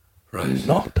Act, right,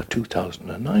 not the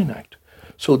 2009 Act.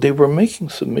 So they were making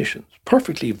submissions,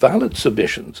 perfectly valid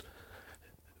submissions,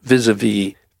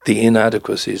 vis-a-vis the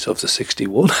inadequacies of the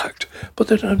 61 Act, but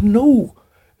that had no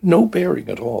bearing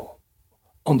at all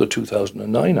on the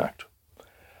 2009 Act.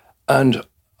 And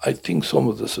I think some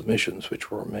of the submissions which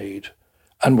were made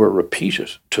and were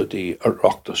repeated to the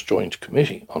Oireachtas Joint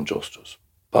Committee on Justice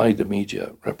by the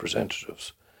media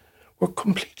representatives were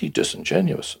completely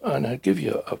disingenuous. And I'll give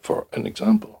you for an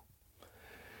example.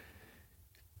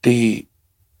 The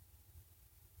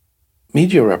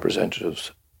media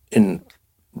representatives in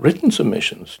written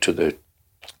submissions to the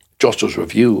Justice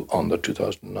Review on the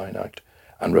 2009 Act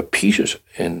and repeated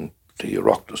in the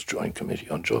Oireachtas Joint Committee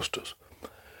on Justice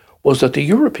was that the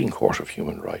European Court of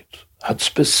Human Rights had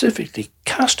specifically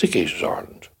castigated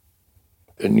Ireland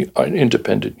in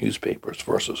independent newspapers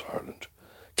versus Ireland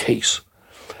case.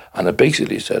 And it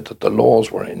basically said that the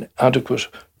laws were inadequate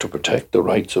to protect the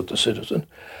rights of the citizen,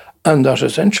 and that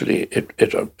essentially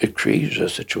it created a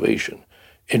situation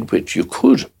in which you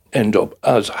could end up,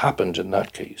 as happened in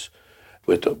that case,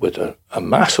 with a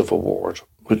massive award,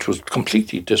 which was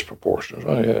completely disproportionate.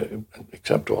 I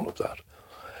accept all of that.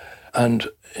 And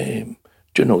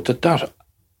that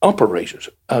operated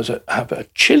as have a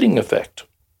chilling effect,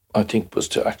 I think was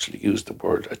to actually use the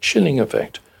word, a chilling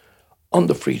effect on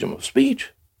the freedom of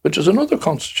speech, which is another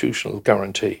constitutional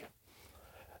guarantee.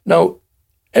 Now,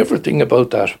 everything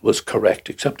about that was correct,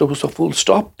 except there was a full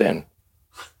stop then.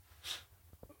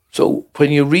 So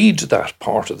when you read that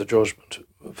part of the judgment,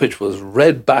 which was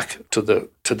read back to the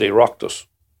Oireachtas,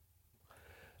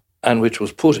 and which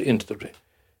was put into the...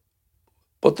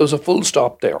 But there's a full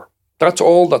stop there. That's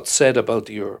all that's said about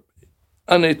the Europe.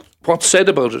 And what's said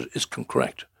about it is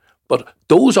correct. But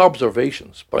those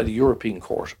observations by the European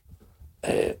Court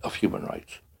of Human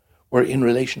Rights were in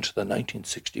relation to the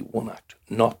 1961 Act,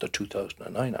 not the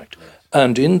 2009 Act.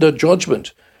 And in the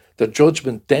judgment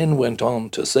then went on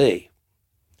to say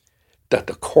that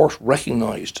the court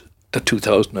recognised the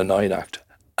 2009 Act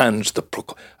and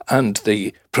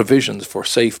the provisions for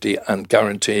safety and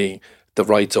guaranteeing the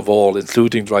rights of all,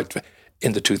 including the right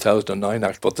in the 2009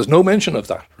 Act, but there's no mention of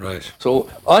that. Right. So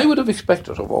I would have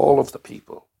expected of all of the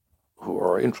people who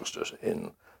are interested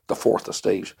in the Fourth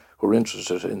Estate, who are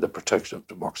interested in the protection of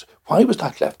democracy, why was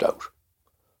that left out?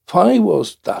 Why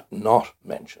was that not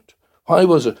mentioned? Why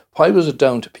was it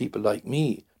down to people like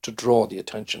me to draw the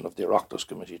attention of the Oireachtas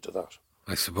Committee to that?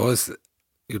 I suppose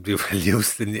you'd be well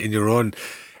used in your own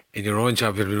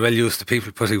job. You'd be well used to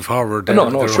people putting forward.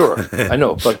 No, sure, I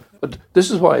know, but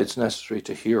this is why it's necessary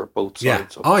to hear both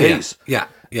sides of the case. Yeah.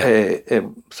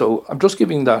 So I'm just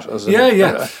giving that as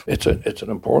it's an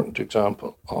important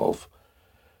example of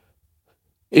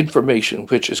information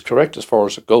which is correct as far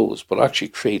as it goes, but actually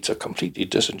creates a completely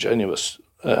disingenuous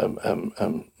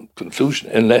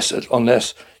conclusion unless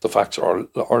the facts are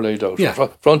laid out in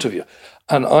front of you.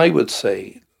 And I would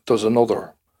say there's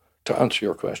another, to answer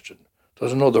your question,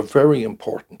 there's another very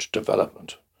important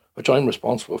development, which I'm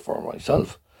responsible for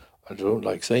myself. I don't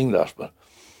like saying that, but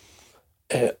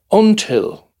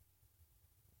until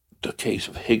the case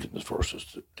of Higgins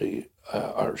versus the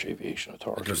Irish Aviation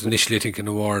Authority. There's initially, I think, an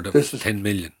award of 10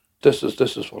 million. This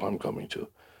is what I'm coming to.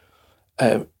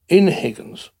 In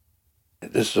Higgins,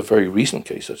 this is a very recent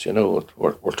case, as you know,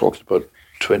 we're talking about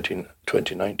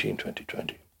 2019,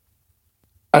 2020.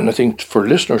 And I think for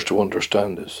listeners to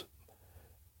understand this,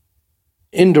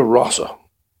 in De Rossa,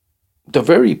 the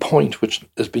very point which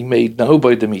is being made now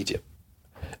by the media,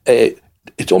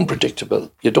 It's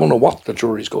unpredictable. You don't know what the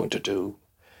jury's going to do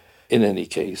in any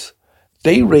case.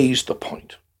 They raised the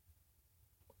point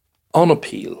on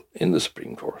appeal in the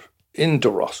Supreme Court, in De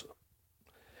Rossa,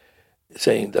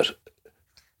 saying that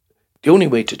the only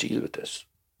way to deal with this,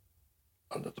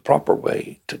 and that the proper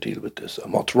way to deal with this,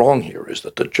 and what's wrong here, is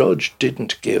that the judge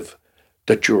didn't give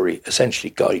the jury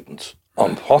essentially guidance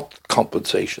on what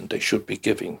compensation they should be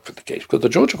giving for the case. Because the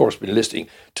judge, of course, has been listening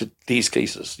to these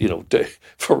cases,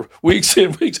 for weeks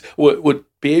and weeks, would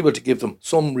be able to give them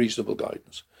some reasonable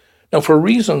guidance. Now, for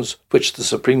reasons which the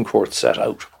Supreme Court set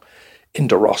out in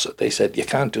De Rossa, they said you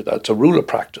can't do that. It's a rule of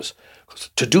practice.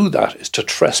 To do that is to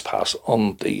trespass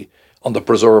on the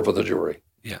preserve of the jury.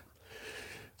 Yeah.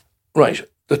 Right.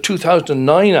 The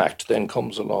 2009 Act then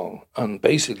comes along, and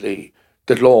basically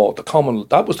that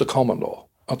was the common law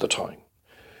at the time.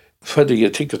 Whether you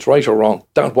think it's right or wrong,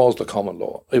 that was the common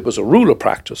law. It was a rule of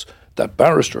practice that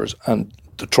barristers and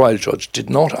the trial judge did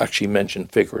not actually mention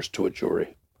figures to a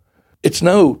jury. It's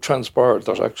now transpired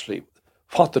that actually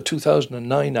what the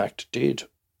 2009 Act did,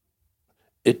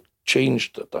 it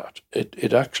changed that.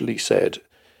 It actually said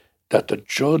that the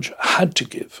judge had to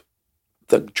give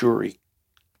the jury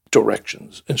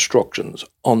instructions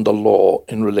on the law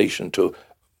in relation to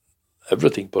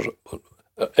everything, but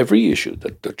every issue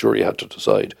that the jury had to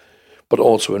decide, but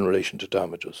also in relation to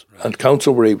damages. Right. And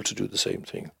counsel were able to do the same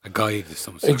thing. A guide of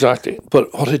some sort. Exactly.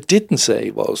 But what it didn't say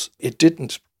was, it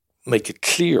didn't make it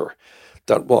clear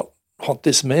that what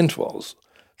this meant was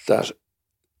that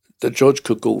the judge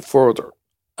could go further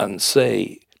and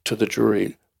say to the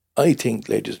jury, I think,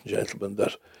 ladies and gentlemen,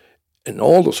 that in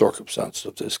all the circumstances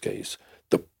of this case,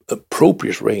 the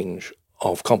appropriate range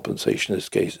of compensation in this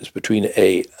case is between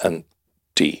A and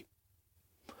D.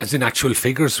 As in actual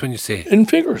figures when you say? In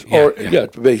figures.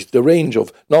 The range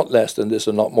of not less than this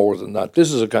and not more than that.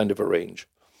 This is a kind of a range.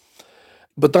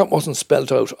 But that wasn't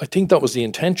spelt out. I think that was the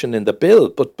intention in the bill,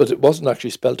 but it wasn't actually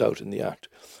spelt out in the Act.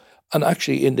 And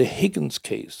actually in the Higgins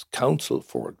case, counsel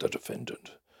for the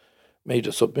defendant made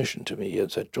a submission to me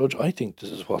and said, Judge, I think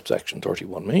this is what Section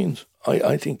 31 means.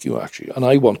 I think you actually, and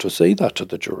I want to say that to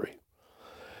the jury.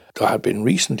 There had been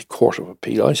recently Court of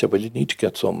Appeal. I said, well, you need to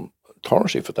get some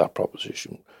authority for that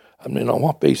proposition. I mean, on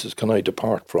what basis can I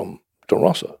depart from De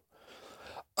Rossa?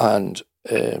 And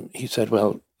he said,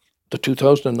 well, the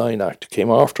 2009 Act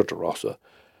came after De Rossa,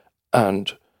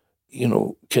 and,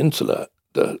 Kinsella,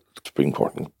 the Supreme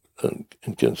Court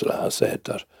in Kinsella has said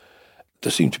that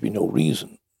there seemed to be no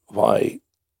reason why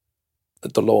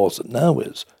the law as it now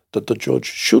is that the judge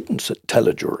shouldn't tell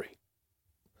a jury.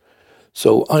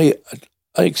 So I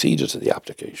acceded to the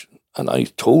application, and I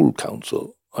told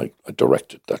counsel, I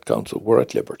directed that counsel were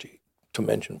at liberty to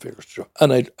mention figures,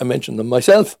 and I mentioned them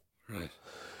myself. Right.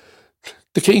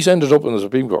 The case ended up in the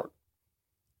Supreme Court.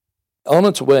 On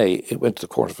its way, it went to the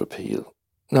Court of Appeal.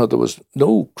 Now, there was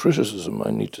no criticism,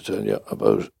 I need to tell you,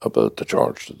 about the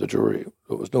charge to the jury.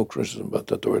 There was no criticism about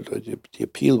that. The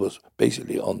appeal was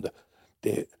basically on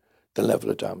the level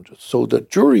of damages. So the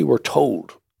jury were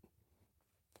told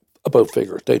about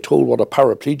figures. They told what a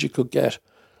paraplegic could get,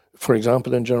 for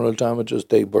example, in general damages.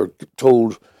 They were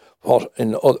told what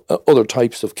in other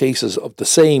types of cases of the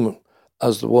same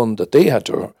as the one that they had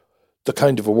to, the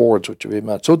kind of awards which would be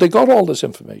met. So they got all this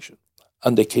information,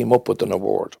 and they came up with an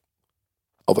award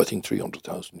of, I think,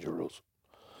 €300,000.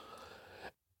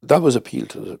 That was appealed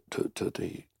to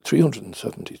the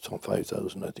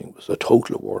 375,000, I think, was the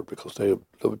total award, because there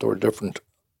were different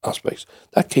aspects.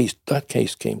 That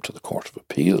case came to the Court of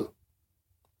Appeal.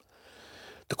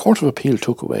 The Court of Appeal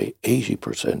took away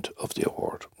 80% of the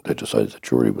award. They decided the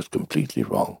jury was completely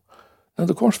wrong. Now,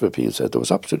 the Court of Appeal said there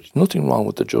was absolutely nothing wrong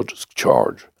with the judge's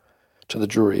charge to the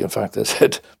jury. In fact, they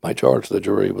said my charge to the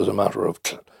jury was a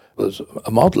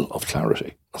model of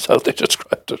clarity. That's how they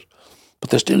described it. But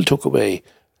they still took away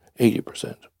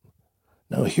 80%.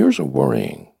 Now, here's a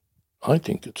worrying, I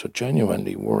think it's a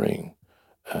genuinely worrying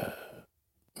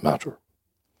matter.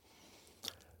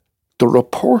 The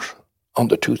report on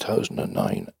the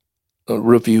 2009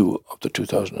 review of the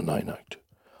 2009 Act,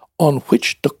 on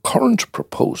which the current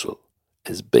proposal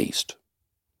is based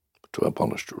to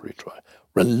abolish jury trial,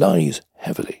 relies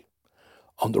heavily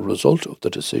on the result of the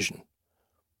decision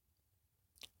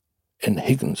in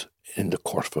Higgins in the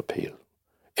Court of Appeal.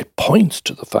 It points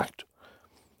to the fact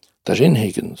that in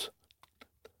Higgins,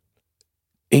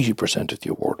 80% of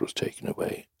the award was taken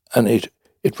away, and it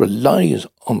relies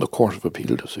on the Court of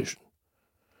Appeal decision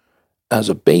as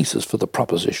a basis for the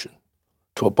proposition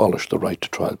to abolish the right to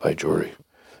trial by jury,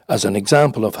 as an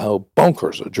example of how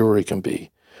bonkers a jury can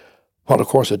be. What, of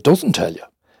course, it doesn't tell you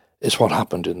is what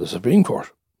happened in the Supreme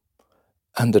Court.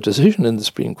 And the decision in the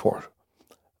Supreme Court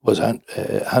was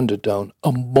handed down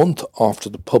a month after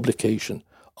the publication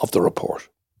of the report.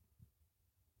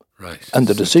 Right. And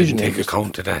the decision didn't take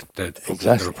account of that,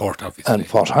 exactly. The report, obviously. And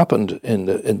what happened in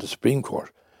the Supreme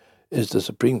Court is the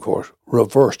Supreme Court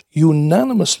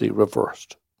unanimously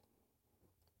reversed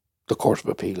the Court of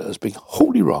Appeal as being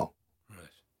wholly wrong. Right.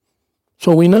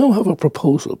 So we now have a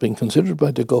proposal being considered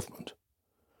by the government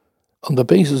on the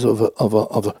basis of a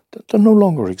that no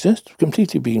longer exists,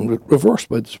 completely being reversed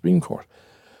by the Supreme Court.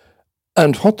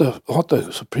 And what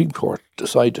the Supreme Court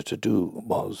decided to do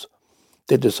was,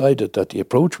 they decided that the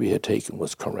approach we had taken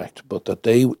was correct, but that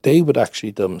they would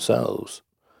actually themselves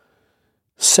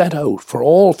set out for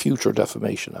all future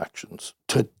defamation actions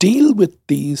to deal with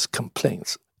these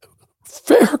complaints,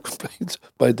 fair complaints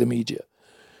by the media.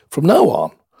 From now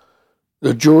on,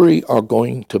 the jury are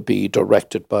going to be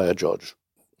directed by a judge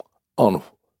on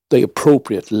the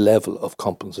appropriate level of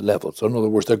competence levels. So in other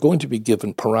words, they're going to be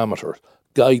given parameters,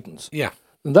 guidance. Yeah.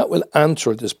 And that will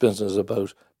answer this business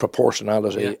about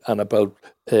proportionality and about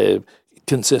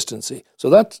consistency.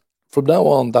 So that, from now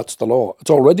on, that's the law.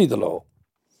 It's already the law.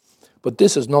 But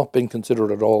this has not been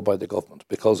considered at all by the government,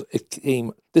 because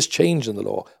this change in the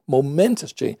law,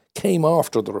 momentous change, came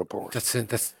after the report.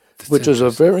 That's which is a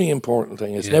very important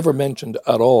thing. It's never mentioned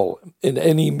at all in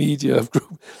any media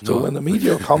group. So when the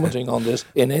media are commenting on this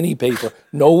in any paper,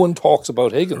 no one talks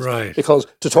about Higgins. Right. Because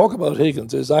to talk about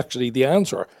Higgins is actually the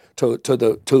answer to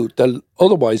the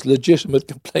otherwise legitimate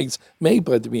complaints made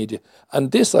by the media.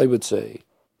 And this, I would say,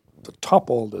 to top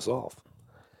all this off,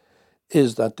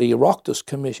 is that the Oireachtas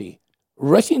Committee,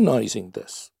 recognising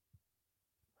this,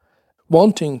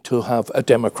 wanting to have a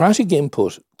democratic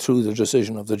input through the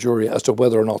decision of the jury as to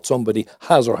whether or not somebody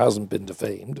has or hasn't been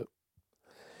defamed,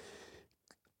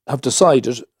 have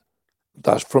decided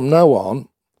that from now on,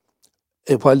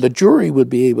 while the jury would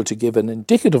be able to give an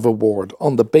indicative award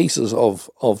on the basis of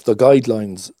the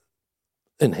guidelines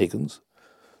in Higgins,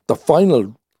 the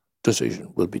final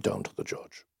decision will be down to the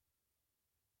judge.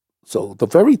 So the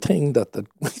very thing that the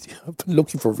media have been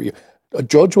looking for years, a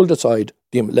judge will decide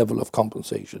the level of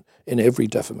compensation in every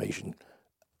defamation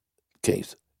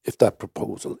case if that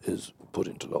proposal is put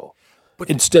into law. But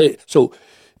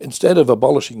instead of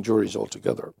abolishing juries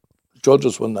altogether,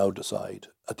 judges will now decide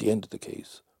at the end of the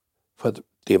case whether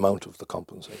the amount of the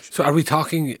compensation. So are we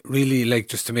talking really, like,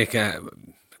 just to make a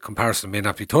comparison, may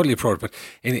not be totally appropriate, but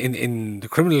in the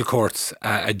criminal courts,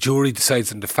 a jury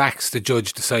decides on the facts, the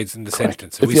judge decides on the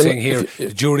sentence. Are we saying here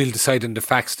the jury will decide on the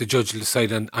facts, the judge will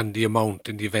decide on the amount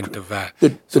in the event of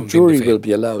the jury will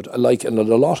be allowed, like in a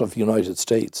lot of United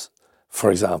States, for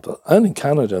example, and in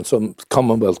Canada and some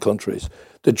Commonwealth countries,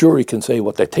 the jury can say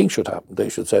what they think should happen. They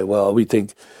should say, well, we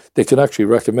think, they can actually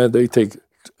recommend, they think,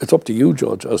 it's up to you,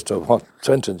 Judge, as to what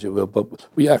sentence you will, but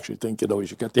we actually think, you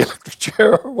should get the electric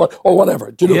chair or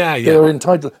whatever. They're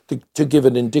entitled to give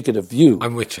an indicative view.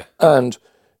 I'm with you. And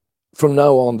from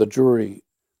now on, the jury,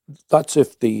 that's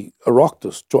if the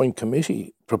Oireachtas Joint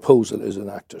Committee proposal is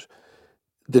enacted,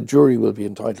 the jury will be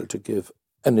entitled to give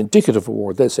an indicative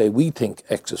award. They say, we think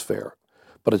X is fair,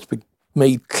 but it's been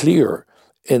made clear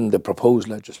in the proposed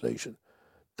legislation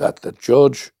that the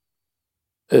judge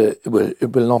it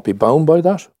will not be bound by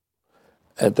that,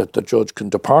 that the judge can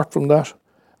depart from that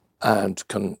and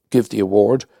can give the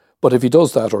award. But if he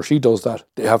does that or she does that,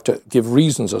 they have to give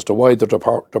reasons as to why they're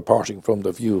departing from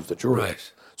the view of the jury.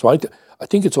 Right. So I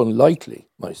think it's unlikely,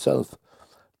 myself,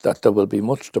 that there will be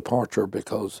much departure,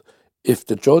 because if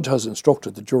the judge has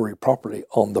instructed the jury properly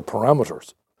on the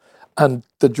parameters and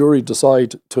the jury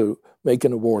decide to make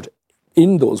an award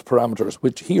in those parameters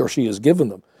which he or she has given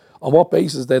them, on what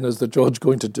basis then is the judge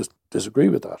going to disagree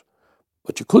with that?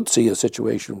 But you could see a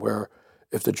situation where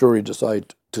if the jury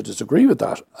decide to disagree with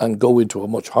that and go into a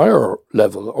much higher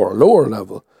level or a lower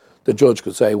level, the judge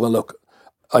could say, well, look,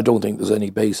 I don't think there's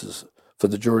any basis for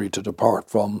the jury to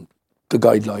depart from the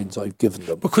guidelines I've given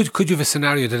them. But could you have a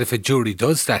scenario that if a jury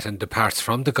does that and departs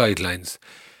from the guidelines,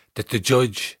 that the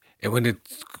judge, when it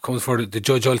comes forward, the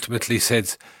judge ultimately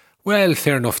says, well,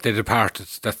 fair enough, they departed,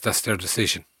 that's their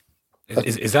decision?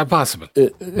 Is that possible?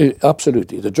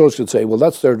 Absolutely. The judge could say, well,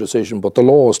 that's their decision, but the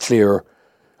law is clear.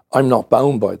 I'm not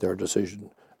bound by their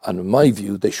decision. And in my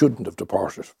view, they shouldn't have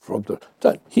departed from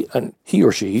he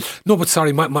or she. No, but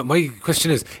sorry, my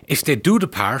question is, if they do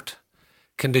depart,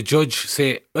 can the judge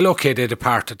say, well, okay, they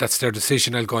departed, that's their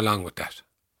decision, I'll go along with that?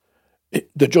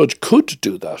 The judge could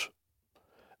do that.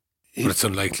 But it's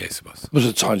unlikely, I suppose. But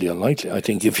it's highly unlikely. I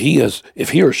think if he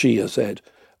or she has said,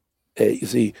 you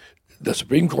see, the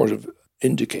Supreme Court have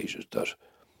indicated that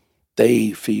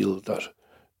they feel that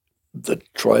the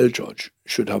trial judge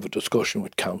should have a discussion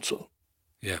with counsel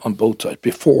on both sides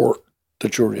before the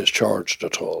jury is charged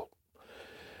at all,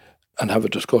 and have a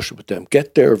discussion with them,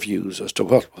 get their views as to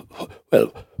what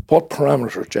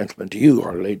parameters, gentlemen, do you,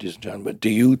 or ladies and gentlemen, do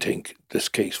you think this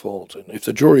case falls in? If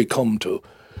the jury come to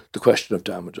the question of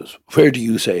damages, where do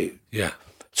you say? Yeah.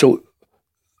 So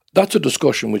that's a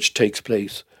discussion which takes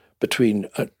place between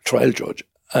a trial judge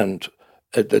and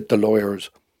the lawyers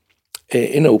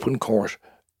in open court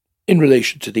in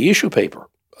relation to the issue paper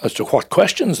as to what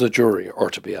questions the jury are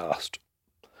to be asked.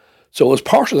 So as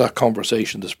part of that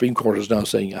conversation, the Supreme Court is now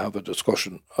saying you have a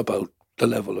discussion about the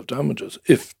level of damages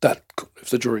if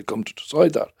the jury come to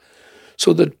decide that.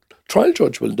 So the trial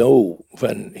judge will know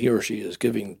when he or she is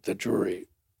giving the jury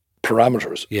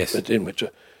parameters within which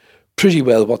pretty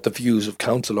well what the views of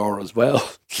counsel are as well.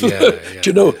 Do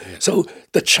you know? Yeah. So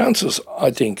the chances,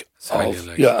 I think,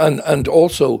 and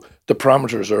also the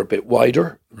parameters are a bit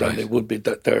wider than they would be.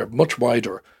 That they're much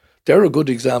wider. They're a good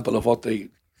example of what the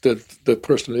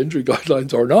personal injury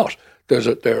guidelines are not. There's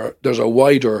a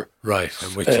wider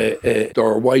there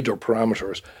are wider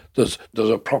parameters. There's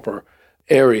a proper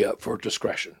area for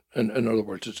discretion. In other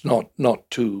words, it's not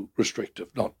too restrictive,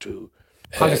 not too.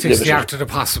 Politics, the art of the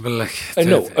possible. I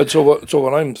know. And so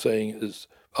what I'm saying is,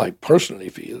 I personally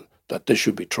feel that this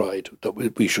should be tried.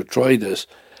 That we should try this,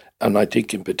 and I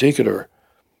think in particular,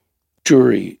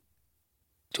 jury.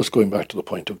 Just going back to the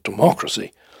point of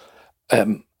democracy.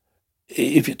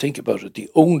 If you think about it, the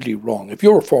only wrong, if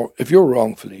you're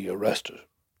wrongfully arrested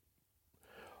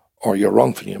or you're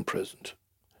wrongfully imprisoned,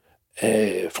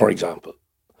 for example,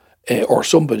 or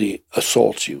somebody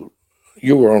assaults you,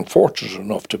 you were unfortunate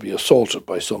enough to be assaulted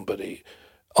by somebody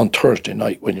on Thursday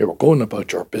night when you were going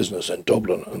about your business in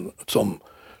Dublin and some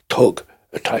thug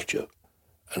attacked you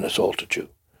and assaulted you.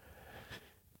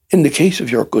 In the case of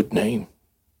your good name,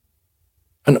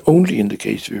 and only in the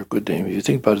case of your good name, if you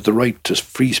think about it, the right to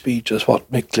free speech is what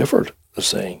Mick Clifford is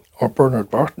saying, or Bernard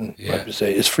Barton might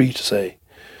say, is free to say.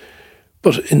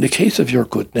 But in the case of your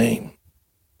good name,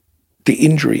 the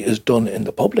injury is done in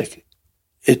the public.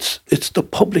 It's the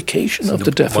publication of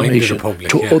the defamation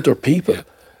to other people. Yeah.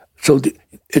 So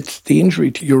it's the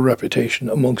injury to your reputation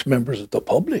amongst members of the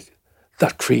public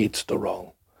that creates the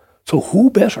wrong. So who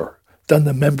better than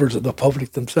the members of the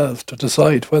public themselves to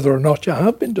decide whether or not you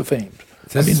have been defamed?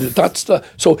 The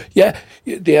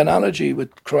analogy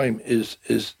with crime is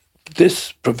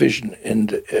this provision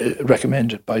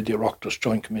recommended by the Oireachtas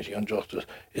Joint Committee on Justice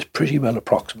is pretty well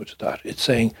approximate to that. It's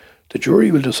saying the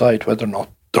jury will decide whether or not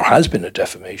there has been a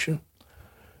defamation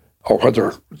or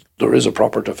whether there is a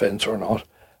proper defence or not,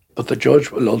 but the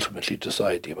judge will ultimately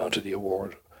decide the amount of the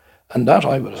award. And that,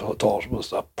 I would have thought,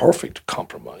 was a perfect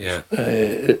compromise. Yeah.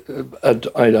 And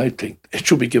I think it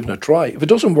should be given a try. If it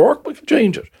doesn't work, we can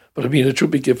change it. But I mean, it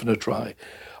should be given a try.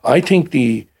 I think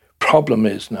the problem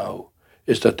is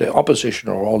that the opposition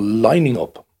are all lining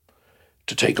up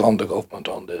to take on the government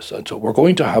on this. And so we're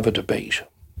going to have a debate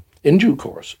in due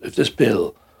course. If this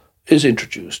bill is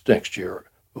introduced next year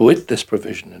with this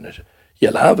provision in it,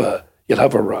 you'll have a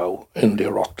row in the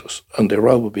Oireachtas, and the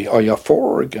row will be, are you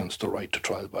for or against the right to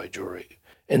trial by jury?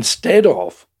 Instead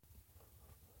of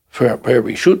where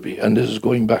we should be, and this is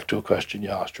going back to a question you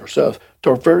asked yourself,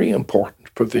 there are very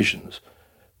important provisions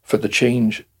for the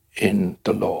change in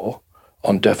the law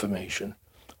on defamation,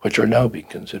 which are now being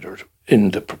considered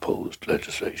in the proposed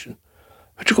legislation,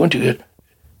 which are going to get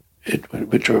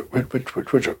which are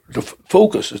the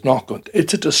focus is not going.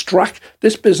 It's a distract.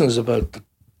 This business about the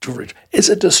is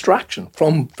a distraction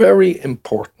from very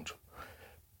important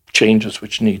changes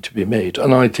which need to be made.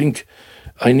 And I think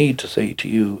I need to say to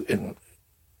you in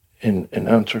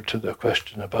answer to the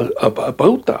question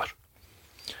about that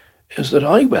is that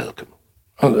I welcome,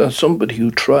 as somebody who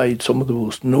tried some of the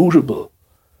most notable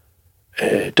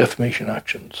defamation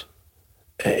actions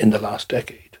in the last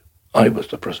decade, I was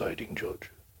the presiding judge.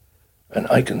 And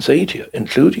I can say to you,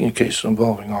 including a case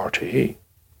involving RTE,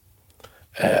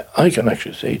 I can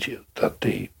actually say to you that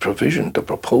the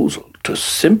proposal to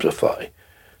simplify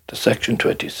the Section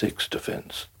 26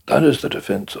 defence, that is the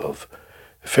defence of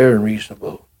fair and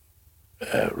reasonable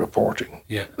reporting,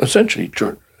 essentially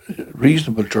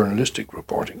reasonable journalistic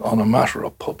reporting on a matter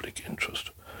of public interest,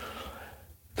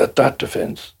 that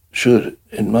defence should,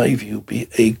 in my view, be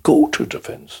a go-to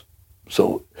defence.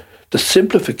 So the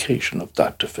simplification of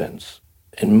that defence,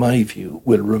 in my view,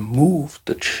 will remove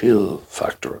the chill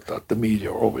factor that the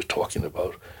media are always talking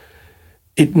about.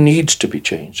 It needs to be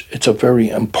changed. It's a very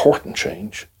important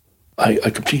change.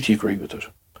 I completely agree with it.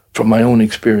 From my own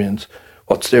experience,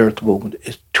 what's there at the moment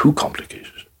is too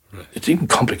complicated. Right. It's even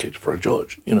complicated for a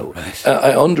judge, you know. Right.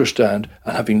 I understand,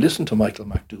 and having listened to Michael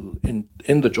McDougall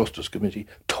in the Justice Committee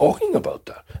talking about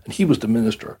that, and he was the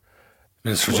minister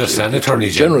Minister Justice and Attorney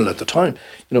General at the time.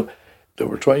 They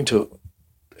were trying to.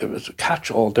 It was a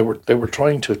catch-all. They were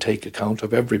trying to take account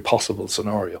of every possible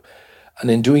scenario,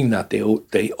 and in doing that,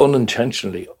 they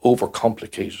unintentionally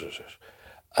overcomplicated it.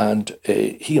 And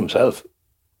he himself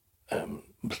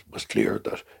was clear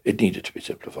that it needed to be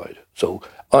simplified. So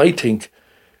I think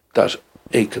that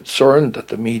a concern that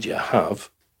the media have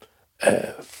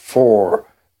for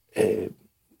the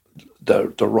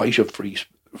right of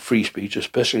free speech,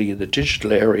 especially in the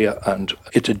digital area, and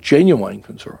it's a genuine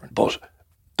concern. But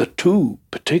the two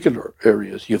particular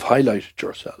areas you've highlighted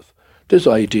yourself, this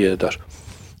idea that,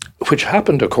 which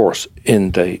happened, of course,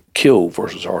 in the Keogh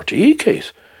versus RTE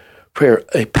case, where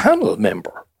a panel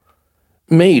member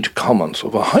made comments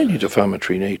of a highly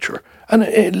defamatory nature, and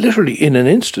literally in an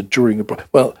instant during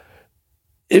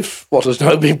if what is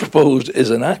now being proposed is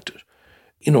enacted,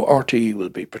 RTE will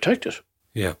be protected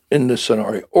in this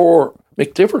scenario, or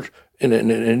Mick Clifford in an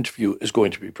interview is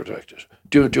going to be protected.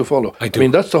 Do you follow? I do. I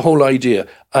mean, that's the whole idea,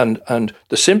 and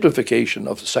the simplification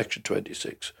of the Section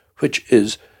 26, which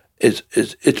is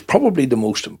it's probably the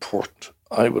most important,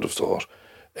 I would have thought,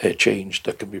 change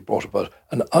that can be brought about.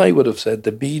 And I would have said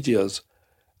the media's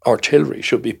artillery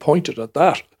should be pointed at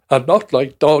that, and not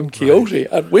like Don Quixote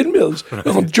at windmills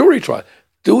on jury trial.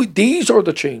 These are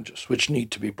the changes which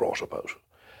need to be brought about,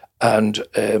 and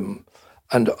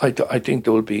I think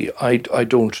there will be. I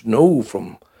don't know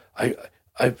from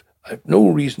I've no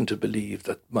reason to believe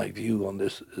that my view on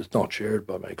this is not shared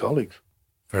by my colleagues.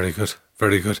 Very good,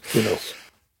 very good.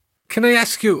 Can I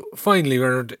ask you finally,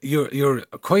 Bernard? You're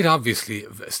quite obviously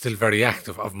still very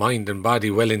active of mind and body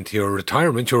well into your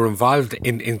retirement. You're involved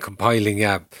in compiling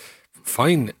a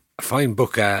fine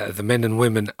book, The Men and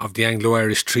Women of the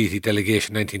Anglo-Irish Treaty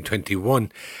Delegation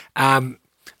 1921.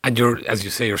 And you're, as you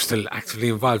say, you're still actively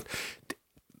involved.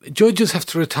 Judges have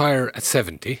to retire at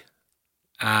 70.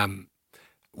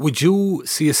 Would you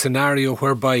see a scenario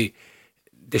whereby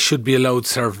they should be allowed to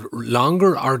serve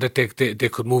longer, or that they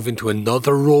could move into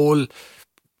another role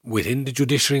within the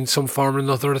judiciary in some form or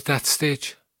another at that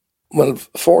stage? Well,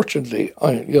 fortunately,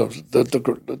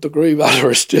 the grey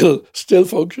matter is still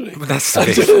functioning. But that's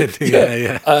the big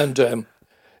yeah. And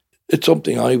it's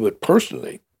something I would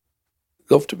personally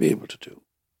love to be able to do.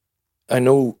 I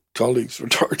know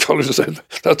retired colleagues said,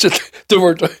 that's it, they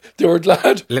were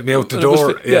glad. Let me out the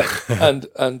door. And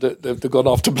they've gone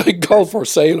off to play golf or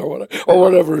sail or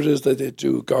whatever it is that they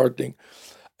do, gardening,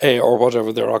 or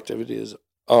whatever their activity is,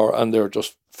 and they're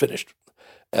just finished.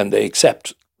 And they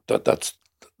accept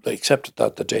they accepted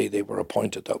that the day they were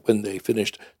appointed, that when they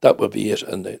finished, that would be it,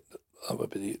 and that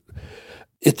would be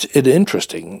It's an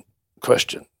interesting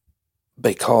question,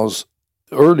 because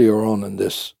earlier on in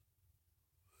this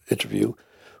interview,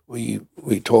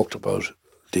 we talked about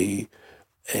the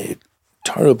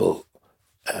terrible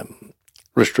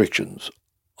restrictions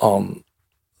on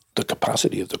the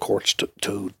capacity of the courts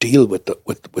to deal with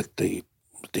the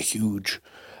huge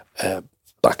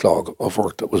backlog of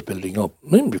work that was building up,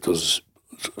 mainly because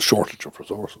shortage of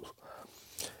resources.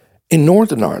 In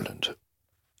Northern Ireland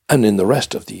and in the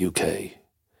rest of the UK,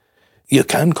 you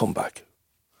can come back.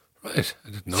 Right, I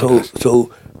didn't know that.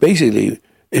 So basically,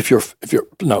 if you're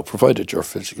now, provided you're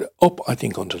physically up, I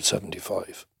think until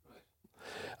 75.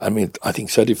 I mean, I think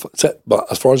 75.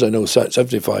 But as far as I know,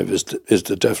 75 is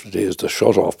definitely the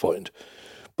shut-off point.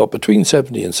 But between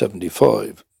 70 and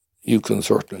 75, you can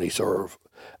certainly serve.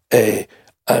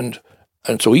 And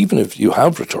so even if you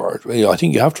have retired, I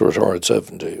think you have to retire at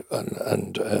 70.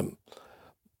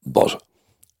 But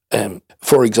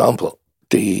for example,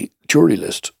 the jury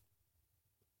list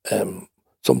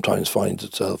sometimes finds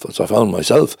itself, as I found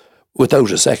myself,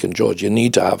 without a second judge. You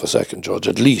need to have a second judge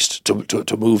at least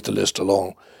to move the list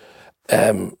along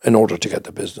in order to get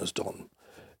the business done.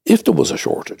 If there was a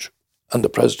shortage and the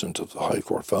president of the High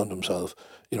Court found himself,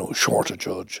 short a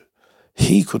judge,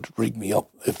 he could ring me up.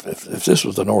 If this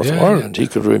was the North of Ireland, he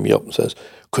could ring me up and says,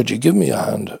 could you give me a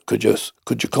hand? Could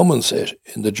you come and sit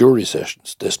in the jury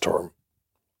sessions this term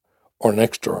or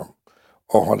next term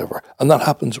or whatever? And that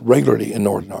happens regularly in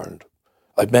Northern Ireland.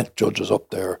 I've met judges up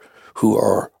there who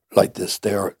are like this.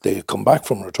 They come back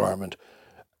from retirement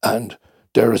and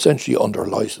they're essentially under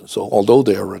license. So although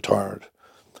they are retired,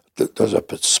 there's a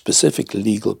specific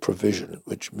legal provision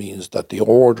which means that the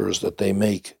orders that they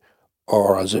make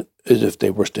are as if they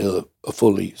were still a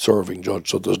fully serving judge.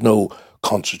 So there's no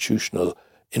constitutional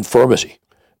infirmity,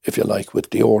 if you like, with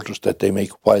the orders that they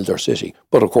make while they're sitting.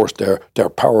 But of course, their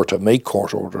power to make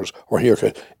court orders or here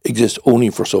exists only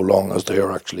for so long as they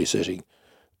are actually sitting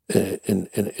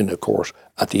in a court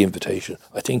at the invitation,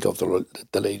 I think, of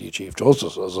the Lady Chief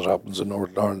Justice, as it happens in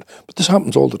Northern Ireland. But this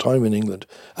happens all the time in England,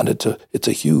 and it's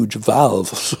a huge valve,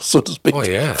 so to speak,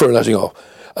 for letting off.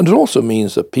 And it also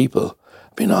means that people,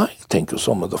 I think of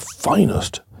some of the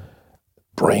finest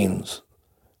brains,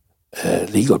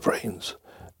 legal brains,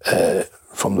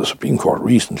 from the Supreme Court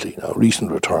recently,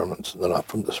 recent retirements, and not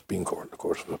from the Supreme Court and the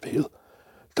Court of Appeal.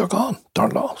 They're gone. They're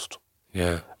lost.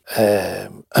 Yeah.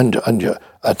 And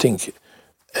I think,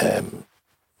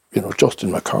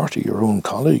 Justin McCarthy, your own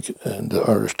colleague in the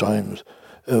Irish Times,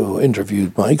 who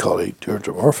interviewed my colleague,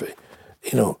 Deirdre Murphy,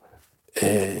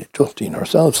 Justine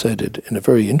herself said it in a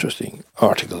very interesting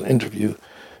interview.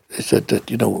 They said that,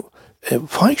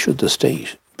 why should the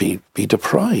state be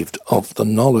deprived of the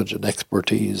knowledge and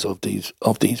expertise of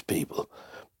these people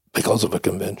because of a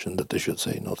convention that they should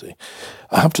say nothing?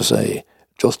 I have to say,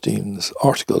 Justine's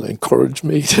article encouraged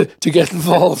me to get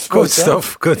involved. Good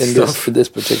stuff. In this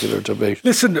particular debate.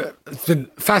 Listen, it's been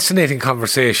a fascinating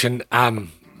conversation.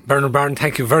 Bernard Barton,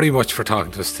 thank you very much for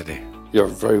talking to us today. You're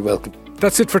very welcome.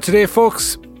 That's it for today,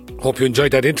 folks. Hope you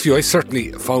enjoyed that interview. I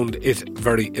certainly found it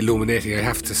very illuminating, I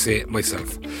have to say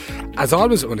myself. As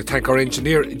always, I want to thank our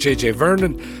engineer, JJ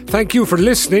Vernon. Thank you for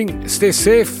listening. Stay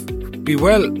safe. Be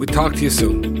well. We'll talk to you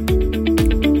soon.